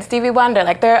like Prince, Stevie Wonder,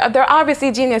 like they're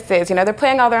obviously geniuses, they're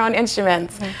playing all their own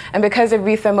instruments. And because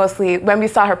Aretha mostly, when we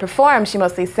saw her perform, she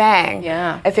mostly sang.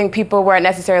 I think people weren't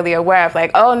necessarily aware of like,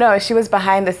 oh no, she was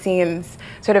behind the scenes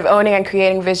sort of owning and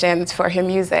creating visions for her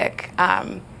music.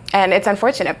 And it's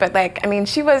unfortunate, but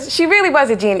she really was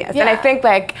a genius. And I think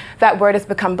like that word has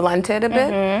become blunted a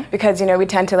bit because, we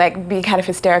tend to like be kind of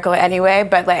hysterical anyway,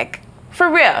 but like, for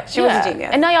real, she was a genius.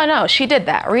 And now y'all know, she did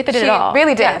that. Aretha did it all. She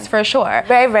really did. Yes, for sure.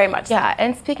 Very, very much so. Yeah,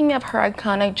 and speaking of her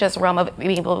iconic just realm of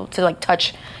being able to like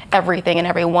touch everything and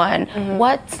everyone,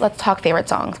 let's talk favorite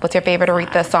songs. What's your favorite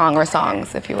Aretha song or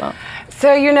songs, if you will?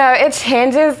 So, it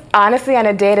changes honestly on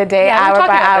a day-to-day,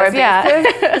 hour-by-hour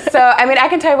basis. So, I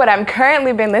can tell you what I'm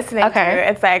currently been listening to.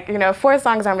 It's like, 4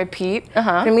 songs on repeat.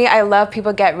 For me, I love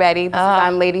People Get Ready. This is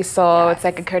on Lady Soul. It's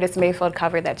like a Curtis Mayfield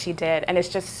cover that she did, and it's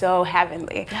just so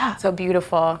heavenly, so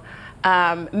beautiful.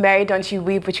 Mary Don't You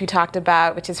Weep, which we talked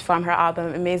about, which is from her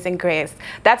album Amazing Grace.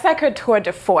 That's like her tour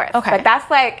de force.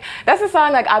 Like that's a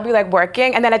song like I'll be like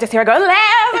working and then I just hear her go, and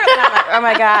I'm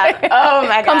like, oh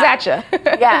my God. Comes at you.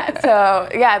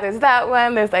 There's that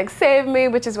one. There's like Save Me,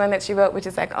 which is one that she wrote, which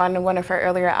is like on one of her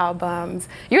earlier albums.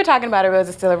 You were talking about A Rose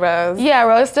Is Still a Rose. Yeah,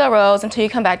 Rose Is Still a Rose, Until You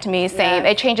Come Back to Me, same.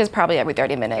 It changes probably every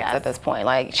 30 minutes at this point.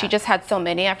 Like she just had so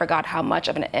many, I forgot how much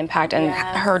of an impact and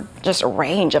her just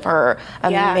range of her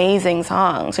amazing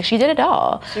songs. So she did it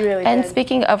all. She really did. And did.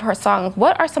 Speaking of her songs,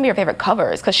 what are some of your favorite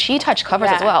covers? Because she touched covers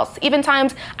as well. So even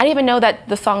times I didn't even know that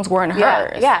the songs weren't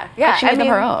hers. Yeah. She made them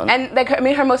her own.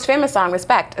 And her most famous song,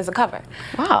 Respect, is a cover.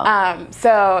 Wow.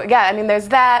 There's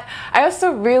that. I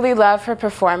also really love her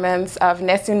performance of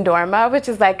Nessun Dorma, which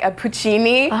is like a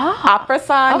Puccini opera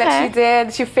song that she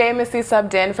did. She famously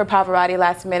subbed in for Pavarotti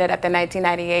last minute at the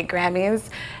 1998 Grammys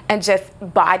and just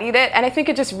bodied it. And I think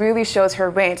it just really shows her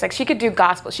range. Like she could do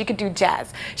gospel, she could do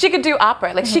jazz, she could do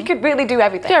opera. Like she could really do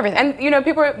everything. And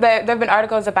there have been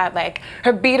articles about like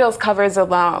her Beatles covers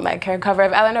alone, like her cover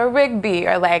of Eleanor Rigby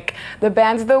or like the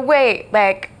band's The Weight.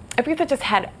 Like Aretha just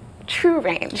had true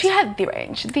range. She had the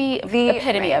range, the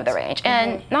epitome of the range.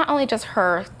 And not only just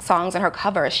her songs and her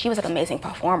covers, she was an amazing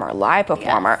performer, live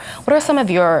performer. What are some of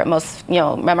your most,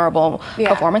 memorable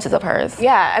performances of hers?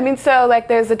 So like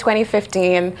there's the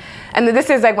 2015, and this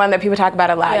is like one that people talk about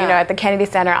a lot, at the Kennedy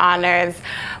Center Honors,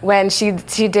 when she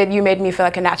did You Made Me Feel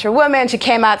Like a Natural Woman. She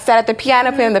came out, sat at the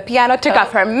piano, playing the piano, took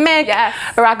off her mic.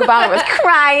 Barack Obama was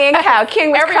crying, Kyle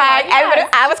King was crying, everybody,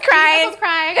 I was crying. Jesus was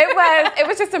crying. It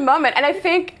was just a moment. And I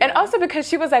think, and also because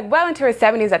she was like well into her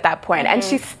 70s at that point, and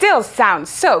she still sounds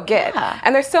so good.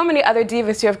 And there's so many other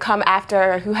divas who have come after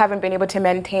her who haven't been able to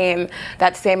maintain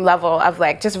that same level of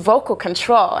like just vocal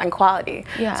control and quality.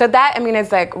 So that, I mean,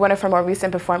 is like one of her more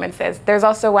recent performances. There's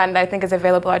also one that I think is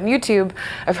available on YouTube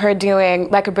of her doing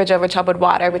Like a Bridge Over Troubled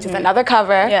Water, which is another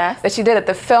cover that she did at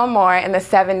the Fillmore in the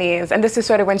 70s. And this is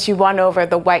sort of when she won over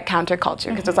the white counterculture,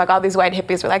 because it's like all these white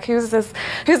hippies were like, who's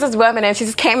this woman? And she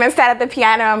just came and sat at the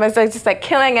piano and was like, just like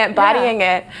killing it, bodying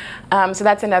it. So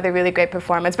that's another really great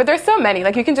performance. But there's so many.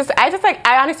 Like you can just, I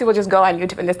honestly will just go on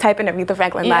YouTube and just type in Aretha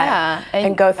Franklin live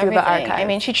and go through the archive. I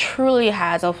mean, she truly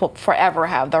has and will forever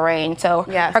have the reign. So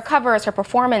her covers, her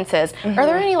performances. Are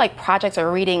there any like projects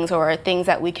or readings or things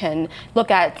that we can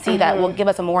look at, see that will give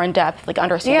us a more in-depth like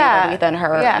understanding of Aretha and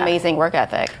her amazing work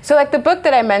ethic? So like the book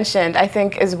that I mentioned, I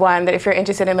think is one that if you're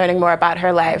interested in learning more about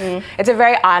her life, it's a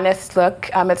very honest look.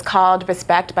 It's called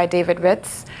Respect by David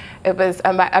Ritz. It was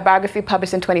a biography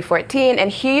published in 2014, and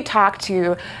he talked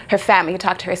to her family. He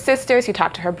talked to her sisters, he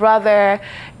talked to her brother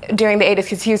during the 80s,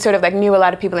 because he sort of like knew a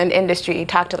lot of people in the industry. He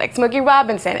talked to like Smokey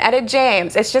Robinson, Etta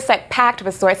James. It's just like packed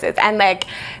with sources, and like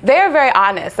they're very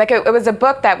honest. Like it was a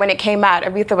book that when it came out,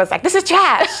 Aretha was like, "This is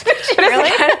trash." Really?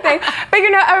 Kind of thing. But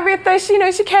you know, Aretha,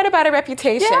 she cared about her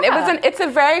reputation. It's a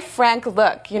very frank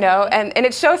look, you know, and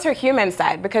it shows her human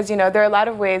side, because you know there are a lot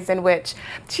of ways in which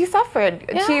she suffered.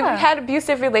 She had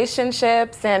abusive relationships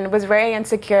and was very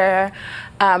insecure,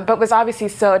 but was obviously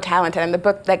so talented. And the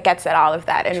book that gets at all of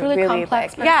that and truly really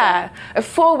complex, a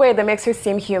full way that makes her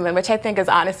seem human, which I think is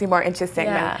honestly more interesting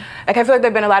than, like, I feel like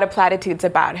there've been a lot of platitudes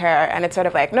about her, and it's sort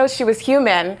of like, no, she was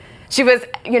human. She was,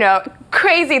 you know,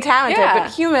 crazy talented,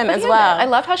 but human as well. I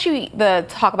love how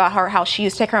talk about how she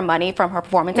used to take her money from her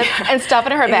performances and stuff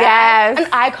in her bag. An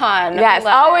icon. Yes,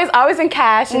 always in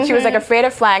cash, and she was like afraid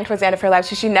of flying towards the end of her life,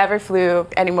 so she never flew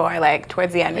anymore, like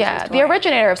towards the end. Yeah, the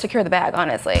originator of Secure the Bag,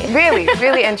 honestly.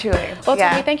 Really and truly. Well,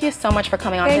 Tomi, thank you so much for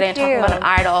coming on today and talking about an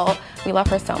idol. We love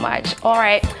her so much. All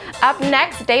right, up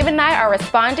next, Dave and I are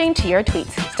responding to your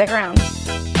tweets. Stick around.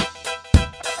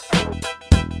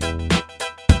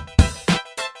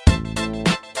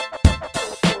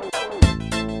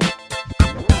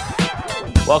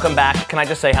 Welcome back. Can I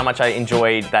just say how much I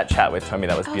enjoyed that chat with Tomi?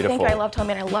 That was beautiful. Thank you. I love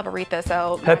Tomi and I love Aretha.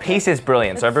 So her piece is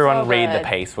brilliant. So everyone read the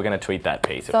piece. We're going to tweet that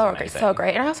piece. So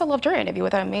great. And I also loved your interview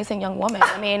with an amazing young woman.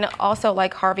 I mean, also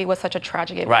like Harvey was such a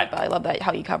tragic event, but I love that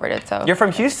how you covered it. So you're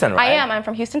from Houston, right? I am. I'm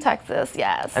from Houston, Texas.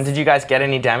 Yes. And did you guys get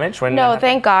any damage when? No,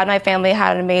 thank God. My family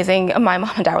had an amazing. My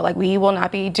mom and dad were like, we will not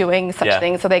be doing such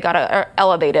things. So they got an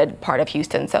elevated part of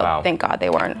Houston. So thank God they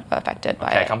weren't affected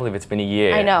by it. I can't believe it's been a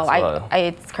year. I know.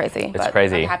 It's crazy. It's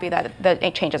crazy. I'm happy that the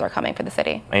changes are coming for the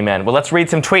city. Amen. Well, let's read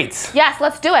some tweets. Yes,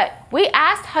 let's do it. We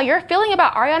asked how you're feeling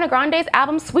about Ariana Grande's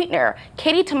album Sweetener.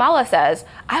 Katie Tamala says,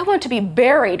 I want to be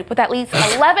buried with at least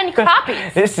 11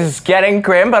 copies. This is getting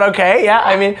grim, but okay. Yeah,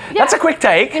 I mean, that's a quick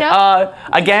take. You know?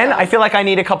 Again, I feel like I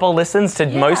need a couple of listens to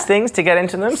most things to get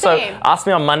into them. So ask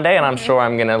me on Monday, and I'm sure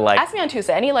I'm going to like... Ask me on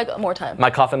Tuesday. I need like more time. My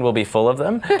coffin will be full of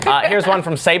them. Here's one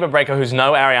from Saberbreaker, who's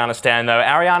no Ariana stan, though.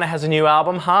 Ariana has a new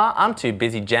album, huh? I'm too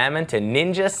busy jamming to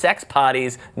Ninja Sex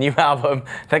Party's new album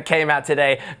that came out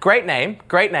today. Great name.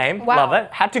 Wow. Love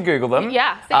it. Had to Google them.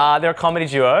 Yeah. They're a comedy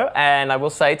duo, and I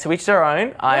will say, to each their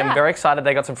own. I'm very excited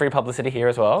they got some free publicity here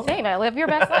as well. Same. I live your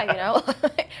best life, you know.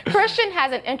 Christian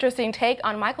has an interesting take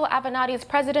on Michael Avenatti's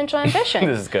presidential ambition.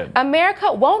 This is good.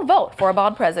 America won't vote for a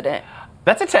bald president.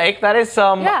 That's a take. That is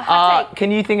some. Can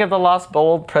you think of the last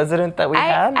bald president that we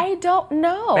had? I don't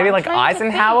know. Maybe like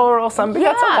Eisenhower or something.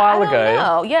 That's a while ago. I don't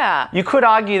know. Yeah. You could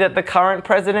argue that the current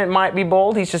president might be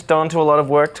bald. He's just done to a lot of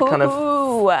work to kind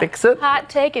of fix it. Hot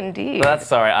take indeed. But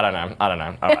sorry, I don't know.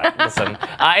 All right, listen.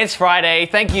 It's Friday.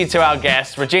 Thank you to our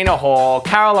guests, Regina Hall,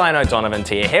 Caroline O'Donovan,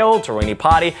 Tia Hill, Tarini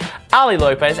Party, Ali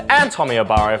Lopez, and Tomi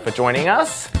Obaro for joining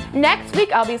us. Next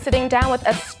week, I'll be sitting down with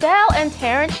Estelle and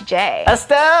Terrence J.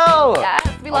 Estelle!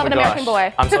 Yes, we love an American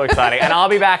boy. I'm so excited. And I'll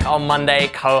be back on Monday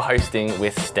co-hosting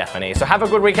with Stephanie. So have a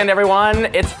good weekend, everyone.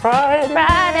 It's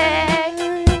Friday.